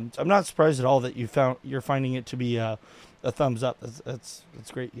 So I'm not surprised at all that you're finding it to be a thumbs up. That's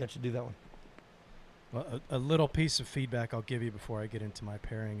great. You got to do that one. Well, a little piece of feedback I'll give you before I get into my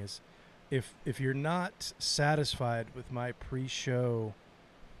pairing is, if you're not satisfied with my pre-show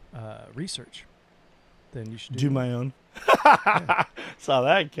research, then you should do my own. Yeah. Saw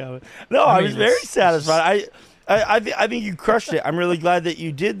that coming. No, I was very satisfied. I think you crushed it. I'm really glad that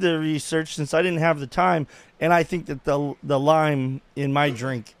you did the research, since I didn't have the time, and I think that the lime in my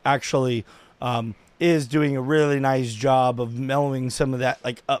drink actually is doing a really nice job of mellowing some of that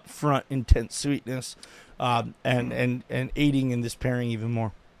like upfront intense sweetness, and aiding in this pairing even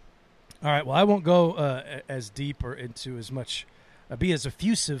more. All right. Well, I won't go as deep or into as much, be as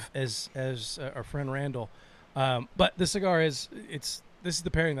effusive as our friend Randall. But the cigar this is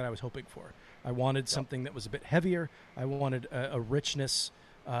the pairing that I was hoping for. I wanted something that was a bit heavier. I wanted a richness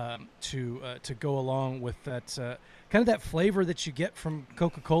to go along with that kind of that flavor that you get from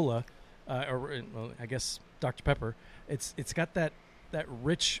Coca-Cola, or I guess Dr. Pepper. It's got that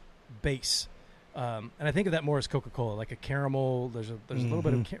rich base And I think of that more as Coca-Cola, like a caramel. There's a little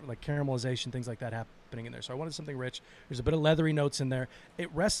bit of like caramelization, things like that happening in there. So I wanted something rich. There's a bit of leathery notes in there. It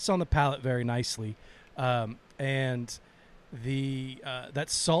rests on the palate very nicely, and the that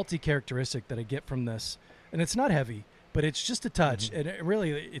salty characteristic that I get from this, and it's not heavy, but it's just a touch. And it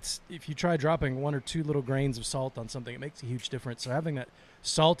really, it's if you try dropping 1 or 2 little grains of salt on something, it makes a huge difference. So having that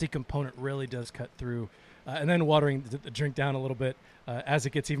salty component really does cut through. And then watering the drink down a little bit as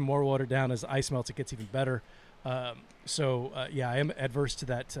it gets even more watered down. As the ice melts, it gets even better. I am adverse to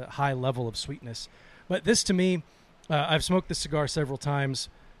that high level of sweetness. But this, to me, I've smoked this cigar several times.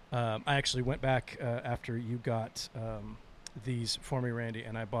 I actually went back after you got these for me, Randy,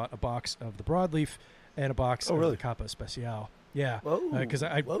 and I bought a box of the broadleaf and a box of the Capa Especial. Yeah, because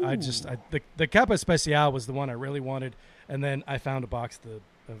the Capa Especial was the one I really wanted, and then I found a box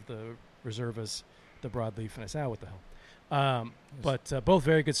of the Reservas, the broadleaf, and I said, what the hell? But both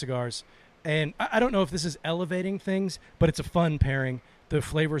very good cigars. And I don't know if this is elevating things, but it's a fun pairing. The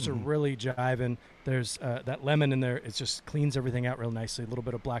flavors are really jiving. There's that lemon in there. It just cleans everything out real nicely. A little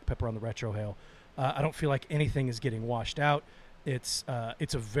bit of black pepper on the retrohale. I don't feel like anything is getting washed out. It's a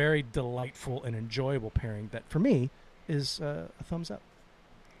very delightful and enjoyable pairing that, for me, is a thumbs up.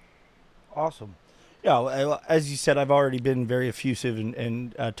 Awesome. Yeah, as you said, I've already been very effusive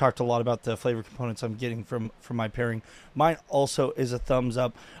and talked a lot about the flavor components I'm getting from my pairing. Mine also is a thumbs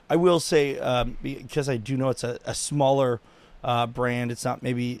up. I will say, because I do know it's a smaller brand, it's not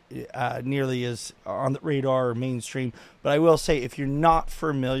maybe nearly as on the radar or mainstream, but I will say if you're not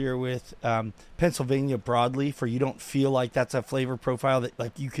familiar with Pennsylvania broadleaf, or you don't feel like that's a flavor profile that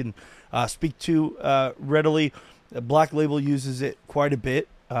like you can speak to readily, Black Label uses it quite a bit.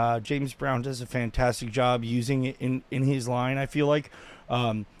 James Brown does a fantastic job using it in his line. I feel like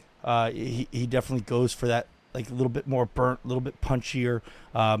he definitely goes for that, like a little bit more burnt, a little bit punchier.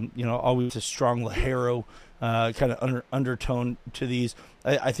 Always a strong Ligero kind of undertone to these.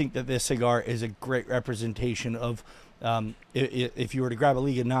 I think that this cigar is a great representation of if you were to grab a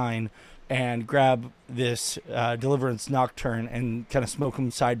Liga 9 and grab this Deliverance Nocturne and kind of smoke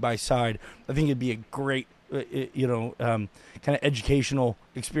them side by side, I think it'd be a great kind of educational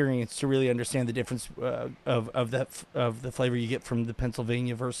experience to really understand the difference of the flavor you get from the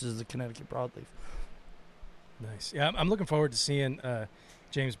Pennsylvania versus the Connecticut broadleaf. Nice. Yeah, I'm looking forward to seeing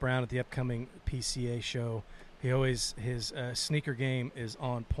James Brown at the upcoming PCA show. His sneaker game is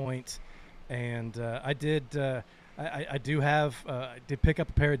on point, and I did pick up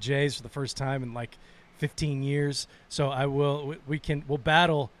a pair of J's for the first time in like 15 years, so we'll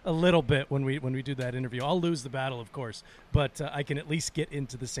battle a little bit when we do that interview. I'll lose the battle, of course, but I can at least get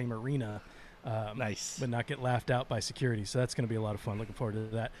into the same arena, nice, but not get laughed out by security. So that's going to be a lot of fun. Looking forward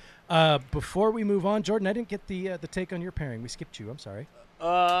to that. Before we move on, Jordan, I didn't get the take on your pairing. We skipped you. I'm sorry.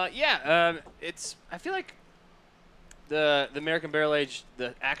 I feel like the American Barrel Aged,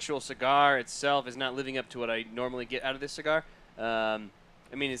 the actual cigar itself, is not living up to what I normally get out of this cigar.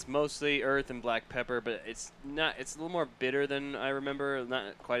 I mean, it's mostly earth and black pepper, but it's not. It's a little more bitter than I remember.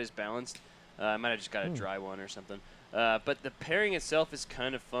 Not quite as balanced. I might have just got a dry one or something. But the pairing itself is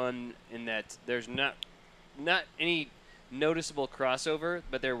kind of fun in that there's not any noticeable crossover,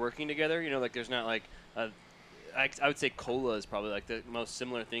 but they're working together. Like there's not like I would say cola is probably like the most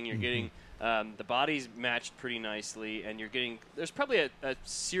similar thing you're getting. The body's matched pretty nicely, and there's probably a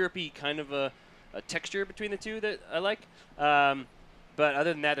syrupy kind of a texture between the two that I like. But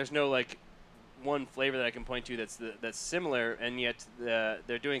other than that, there's no like one flavor that I can point to that's similar, and yet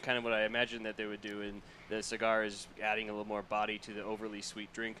they're doing kind of what I imagined that they would do, and the cigar is adding a little more body to the overly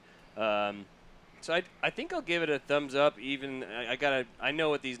sweet drink. So I think I'll give it a thumbs up. Even I know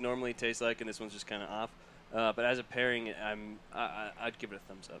what these normally taste like, and this one's just kind of off. But as a pairing, I'd give it a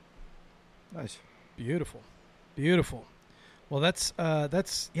thumbs up. Nice, beautiful. Well, that's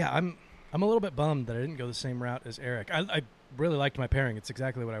yeah. I'm a little bit bummed that I didn't go the same route as Eric. I really liked my pairing. It's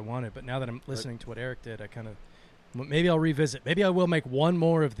exactly what I wanted. But now that I'm listening to what Eric did, I kind of maybe I'll revisit. Maybe I will make one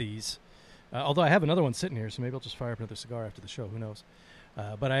more of these. Although I have another one sitting here, so maybe I'll just fire up another cigar after the show. Who knows?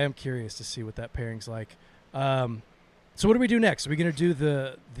 But I am curious to see what that pairing's like. So what do we do next? Are we going to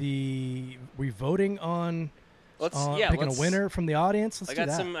do we voting on picking a winner from the audience? I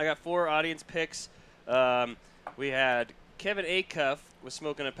got 4 audience picks. We had Kevin Acuff was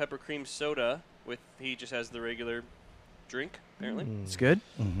smoking a pepper cream soda he just has the regular drink, apparently. It's good.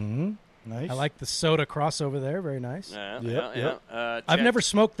 Mm-hmm. Nice. I like the soda crossover there. Very nice. Yeah. I've never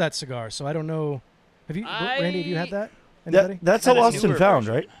smoked that cigar, so I don't know. Have you, Randy? Have you had that? Anybody? That's a lost and found,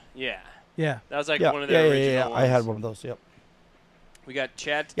 right? Yeah. Yeah. That was like one of the original ones. I had one of those. Yep. We got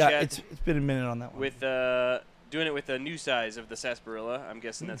Chad. Yeah, it's been a minute on that one. With doing it with a new size of the sarsaparilla. I'm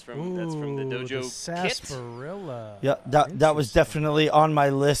guessing that's from the dojo the kit. sarsaparilla. Yeah, that was definitely on my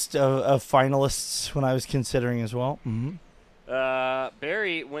list of finalists when I was considering as well. Mm-hmm.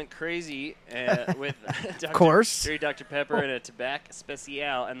 Barry went crazy with of course. Cherry Dr. Pepper and a Tobacco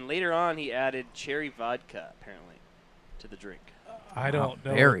Special, and later on he added cherry vodka, apparently, to the drink. I don't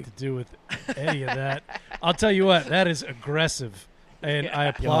know Barry. what to do with any of that. I'll tell you what, that is aggressive, and I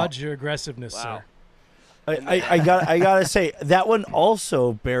applaud your aggressiveness, Wow. sir. I gotta say that one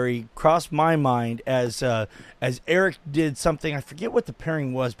also, Barry, crossed my mind as Eric did something. I forget what the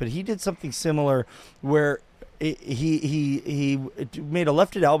pairing was, but he did something similar where he made a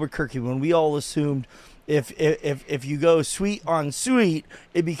left at Albuquerque when we all assumed if you go sweet on sweet,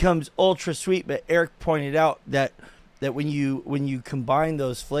 it becomes ultra sweet. But Eric pointed out that when you combine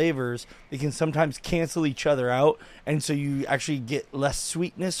those flavors, they can sometimes cancel each other out, and so you actually get less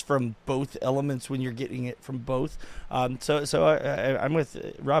sweetness from both elements when you're getting it from both. So I'm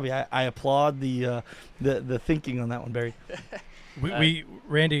with Robbie. I applaud the thinking on that one, Barry. We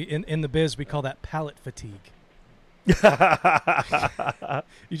Randy, in the biz, we call that palate fatigue. You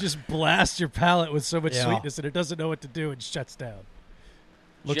just blast your palate with so much sweetness, and it doesn't know what to do and shuts down.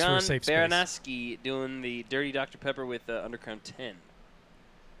 Looks for John a safe space. Baranowski doing the Dirty Dr. Pepper with Undercrown 10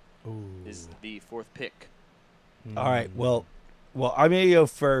 is the fourth pick. All right. Well, I'm gonna go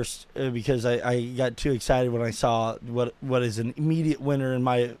first because I got too excited when I saw what is an immediate winner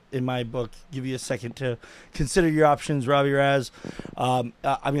in my book. Give you a second to consider your options, Robby Raz. I'm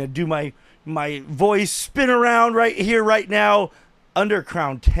gonna do my voice spin around right here, right now.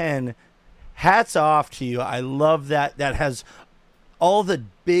 Undercrown 10. Hats off to you. I love that. That has all the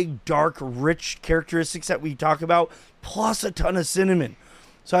big, dark, rich characteristics that we talk about, plus a ton of cinnamon.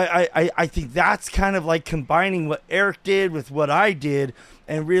 So I think that's kind of like combining what Eric did with what I did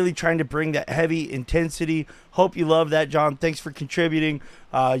and really trying to bring that heavy intensity. Hope you love that, John. Thanks for contributing.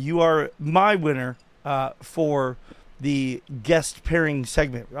 You are my winner for the guest pairing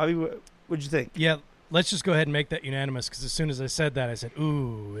segment. Robbie, what'd you think? Yeah, let's just go ahead and make that unanimous, because as soon as I said that, I said,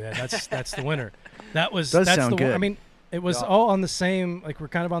 ooh, yeah, that's the winner. That's sound the good. I mean, it was all on the same, like we're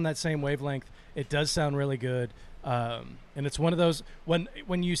kind of on that same wavelength. It does sound really good. And it's one of those,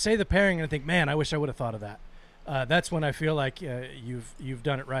 when you say the pairing and I think, man, I wish I would have thought of that. That's when I feel like you've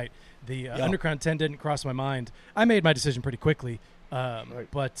done it right. The Undercrown 10 didn't cross my mind. I made my decision pretty quickly.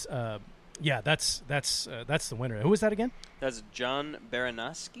 But yeah, that's the winner. Who was that again? That's John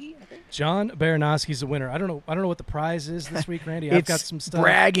Baranowski, I think. John Baranowski's the winner. I don't know what the prize is this week, Randy. I've got some stuff.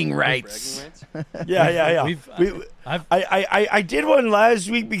 Bragging rights. Yeah. I did one last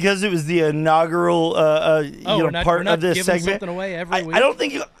week because it was the inaugural part of this segment. Something away every week. I don't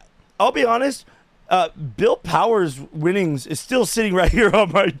think I'll be honest. Bill Powers' winnings is still sitting right here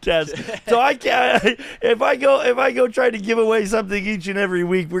on my desk, so I can't. If I go try to give away something each and every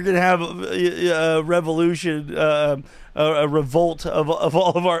week, we're gonna have a revolution, a revolt of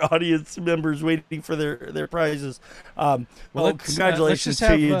all of our audience members waiting for their prizes. Well, congratulations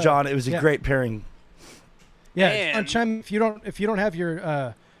to you, John. It was a great pairing. Yeah, Chime, if you don't have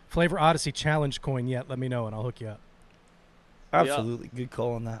your Flavor Odyssey challenge coin yet, let me know and I'll hook you up. Absolutely, good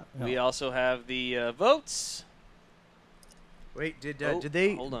call on that. We also have the votes. Wait, did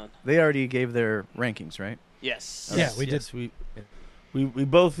they? Hold on. They already gave their rankings, right? Yes. Yeah, we did. We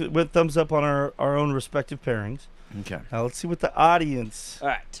both went thumbs up on our own respective pairings. Okay. Now let's see what the audience All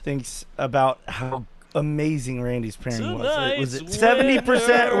right. thinks about how amazing Randy's pairing was. Was it Tonight's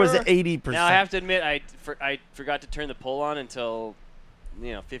 70% or was it 80%? Now I have to admit, I forgot to turn the poll on until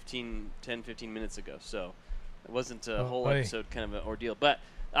 10, 15 minutes ago. So it wasn't a whole episode kind of an ordeal. But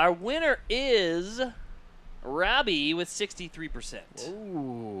our winner is Robby with 63%.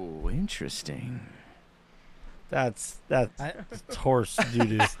 Oh, interesting. That's horse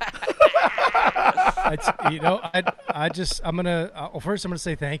doo-doo. First I'm gonna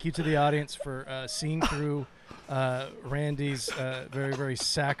say thank you to the audience for seeing through Randy's very, very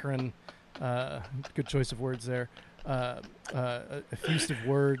saccharine, good choice of words there, effusive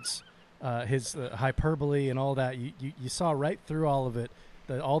words, his hyperbole and all that. You saw right through all of it,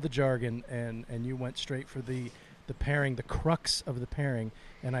 all the jargon, and you went straight for the pairing, the crux of the pairing,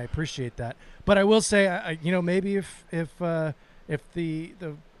 and I appreciate that. But I will say, maybe if the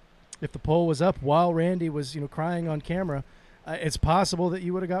poll was up while Randy was crying on camera, it's possible that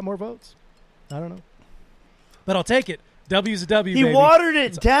you would have got more votes. I don't know, but I'll take it. W's a W. He baby. watered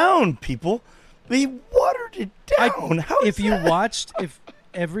it down, people. He watered it down. If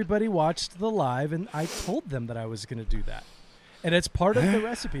everybody watched the live, and I told them that I was going to do that, and it's part of the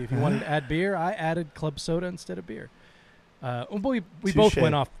recipe. If you wanted to add beer, I added club soda instead of beer. We both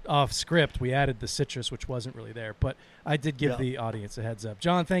went off script. We added the citrus, which wasn't really there, but I did give the audience a heads up.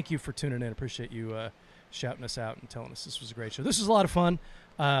 John, thank you for tuning in. Appreciate you shouting us out and telling us this was a great show. This was a lot of fun.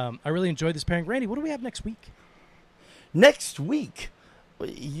 I really enjoyed this pairing. Randy, what do we have next week? Next week?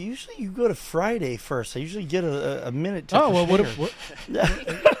 Usually you go to Friday first. I usually get a minute to what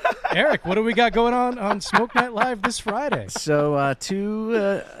Eric, what do we got going on Smoke Night Live this Friday? So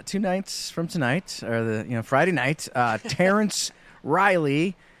two nights from tonight, or Friday night, Terrence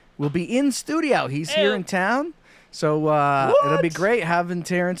Riley will be in studio. He's here in town. So it'll be great having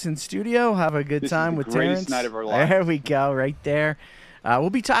Terrence in studio. Have a good time with Terrence. This is the greatest night of our lives. There we go, right there.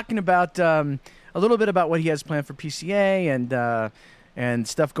 We'll be talking about a little bit about what he has planned for PCA and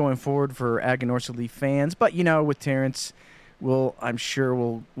stuff going forward for Aganorsa Leaf fans. But with Terrence, I'm sure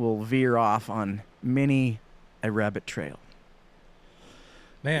we'll veer off on many a rabbit trail.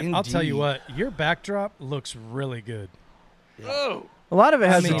 Man, indeed. I'll tell you what, your backdrop looks really good. Yeah. Oh. A lot of it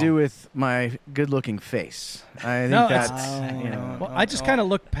has to do with my good-looking face. I think Well, I just kind of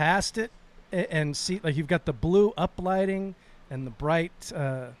look past it and see, like, you've got the blue uplighting and the bright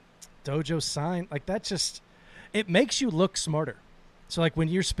dojo sign. Like, that just, it makes you look smarter. So, like, when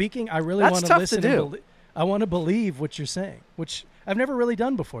you're speaking, I really want to listen. I want to believe what you're saying, which I've never really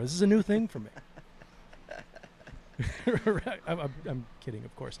done before. This is a new thing for me. I'm kidding,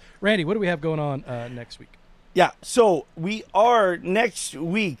 of course. Randy, what do we have going on next week? Yeah, so we are next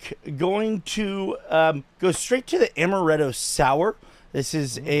week going to go straight to the amaretto sour. This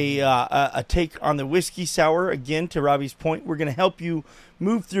is a take on the whiskey sour. Again, to Robbie's point, we're going to help you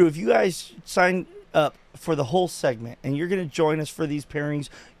move through. If you guys sign up for the whole segment and you're going to join us for these pairings,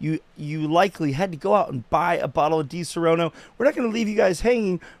 you likely had to go out and buy a bottle of Di Serono. We're not going to leave you guys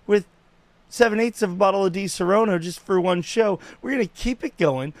hanging with 7/8 of a bottle of Di Serono just for one show. We're going to keep it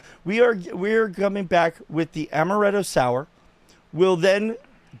going. We're coming back with the amaretto sour. We'll then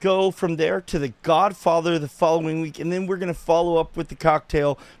go from there to the Godfather the following week, and then we're going to follow up with the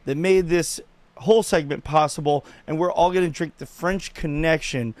cocktail that made this whole segment possible, and we're all going to drink the French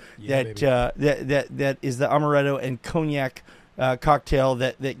Connection that is the amaretto and cognac cocktail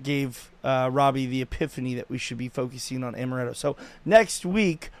that gave Robbie the epiphany that we should be focusing on amaretto. So next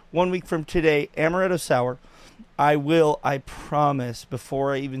week, 1 week from today, amaretto sour. I promise,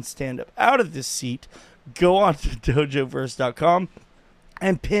 before I even stand up out of this seat, go on to dojoverse.com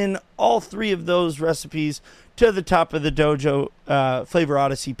and pin all three of those recipes to the top of the Dojo Flavor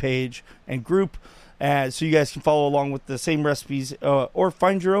Odyssey page and group, so you guys can follow along with the same recipes or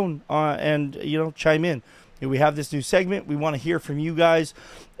find your own and chime in. We have this new segment. We want to hear from you guys.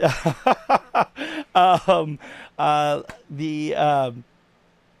 So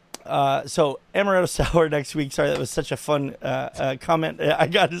amaretto sour next week. Sorry, that was such a fun comment. I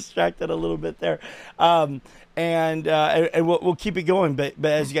got distracted a little bit there. And we'll keep it going. But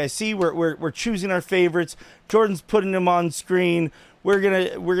as you guys see, we're choosing our favorites. Jordan's putting them on screen. We're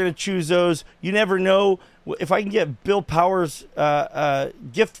gonna choose those. You never know if I can get Bill Powers'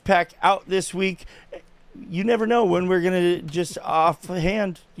 gift pack out this week. You never know when we're going to just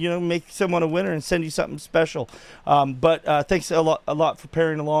offhand, make someone a winner and send you something special. But thanks a lot for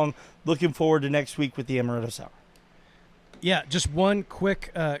pairing along. Looking forward to next week with the amaretto sour. Yeah, just one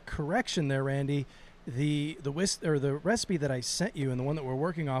quick correction there, Randy. The recipe that I sent you and the one that we're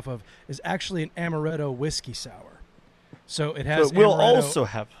working off of is actually an amaretto whiskey sour. So it has. So we'll also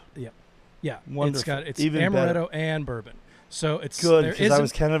have. Yeah. Wonderful. It's even amaretto better. And bourbon. So it's good because I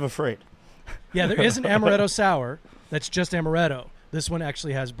was kind of afraid. Yeah, there is an amaretto sour that's just amaretto. This one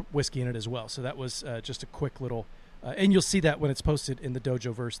actually has whiskey in it as well. So that was just a quick little, and you'll see that when it's posted in the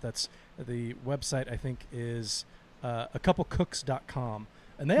Dojo Verse. That's the website. I think is acouplecooks.com,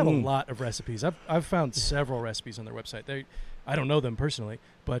 and they have a lot of recipes. I've found several recipes on their website. I don't know them personally,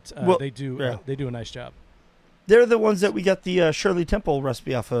 but they do a nice job. They're the ones that we got the Shirley Temple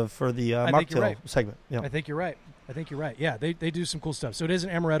recipe off of for the mocktail segment. Yeah. I think you're right. Yeah, they do some cool stuff. So it is an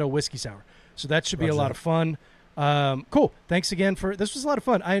amaretto whiskey sour. So that should be a lot of fun. Cool. Thanks again this was a lot of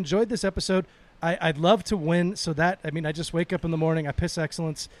fun. I enjoyed this episode. I'd love to win. So I just wake up in the morning. I piss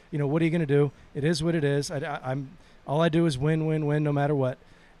excellence. What are you going to do? It is what it is. All I do is win, no matter what.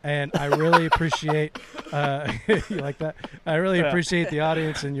 And I really appreciate, you like that? I really appreciate the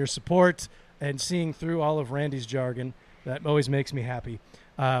audience and your support and seeing through all of Randy's jargon. That always makes me happy.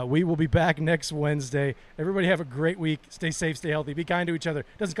 We will be back next Wednesday. Everybody have a great week. Stay safe, stay healthy, be kind to each other.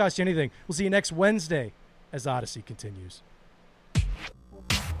 Doesn't cost you anything. We'll see you next Wednesday as Odyssey continues.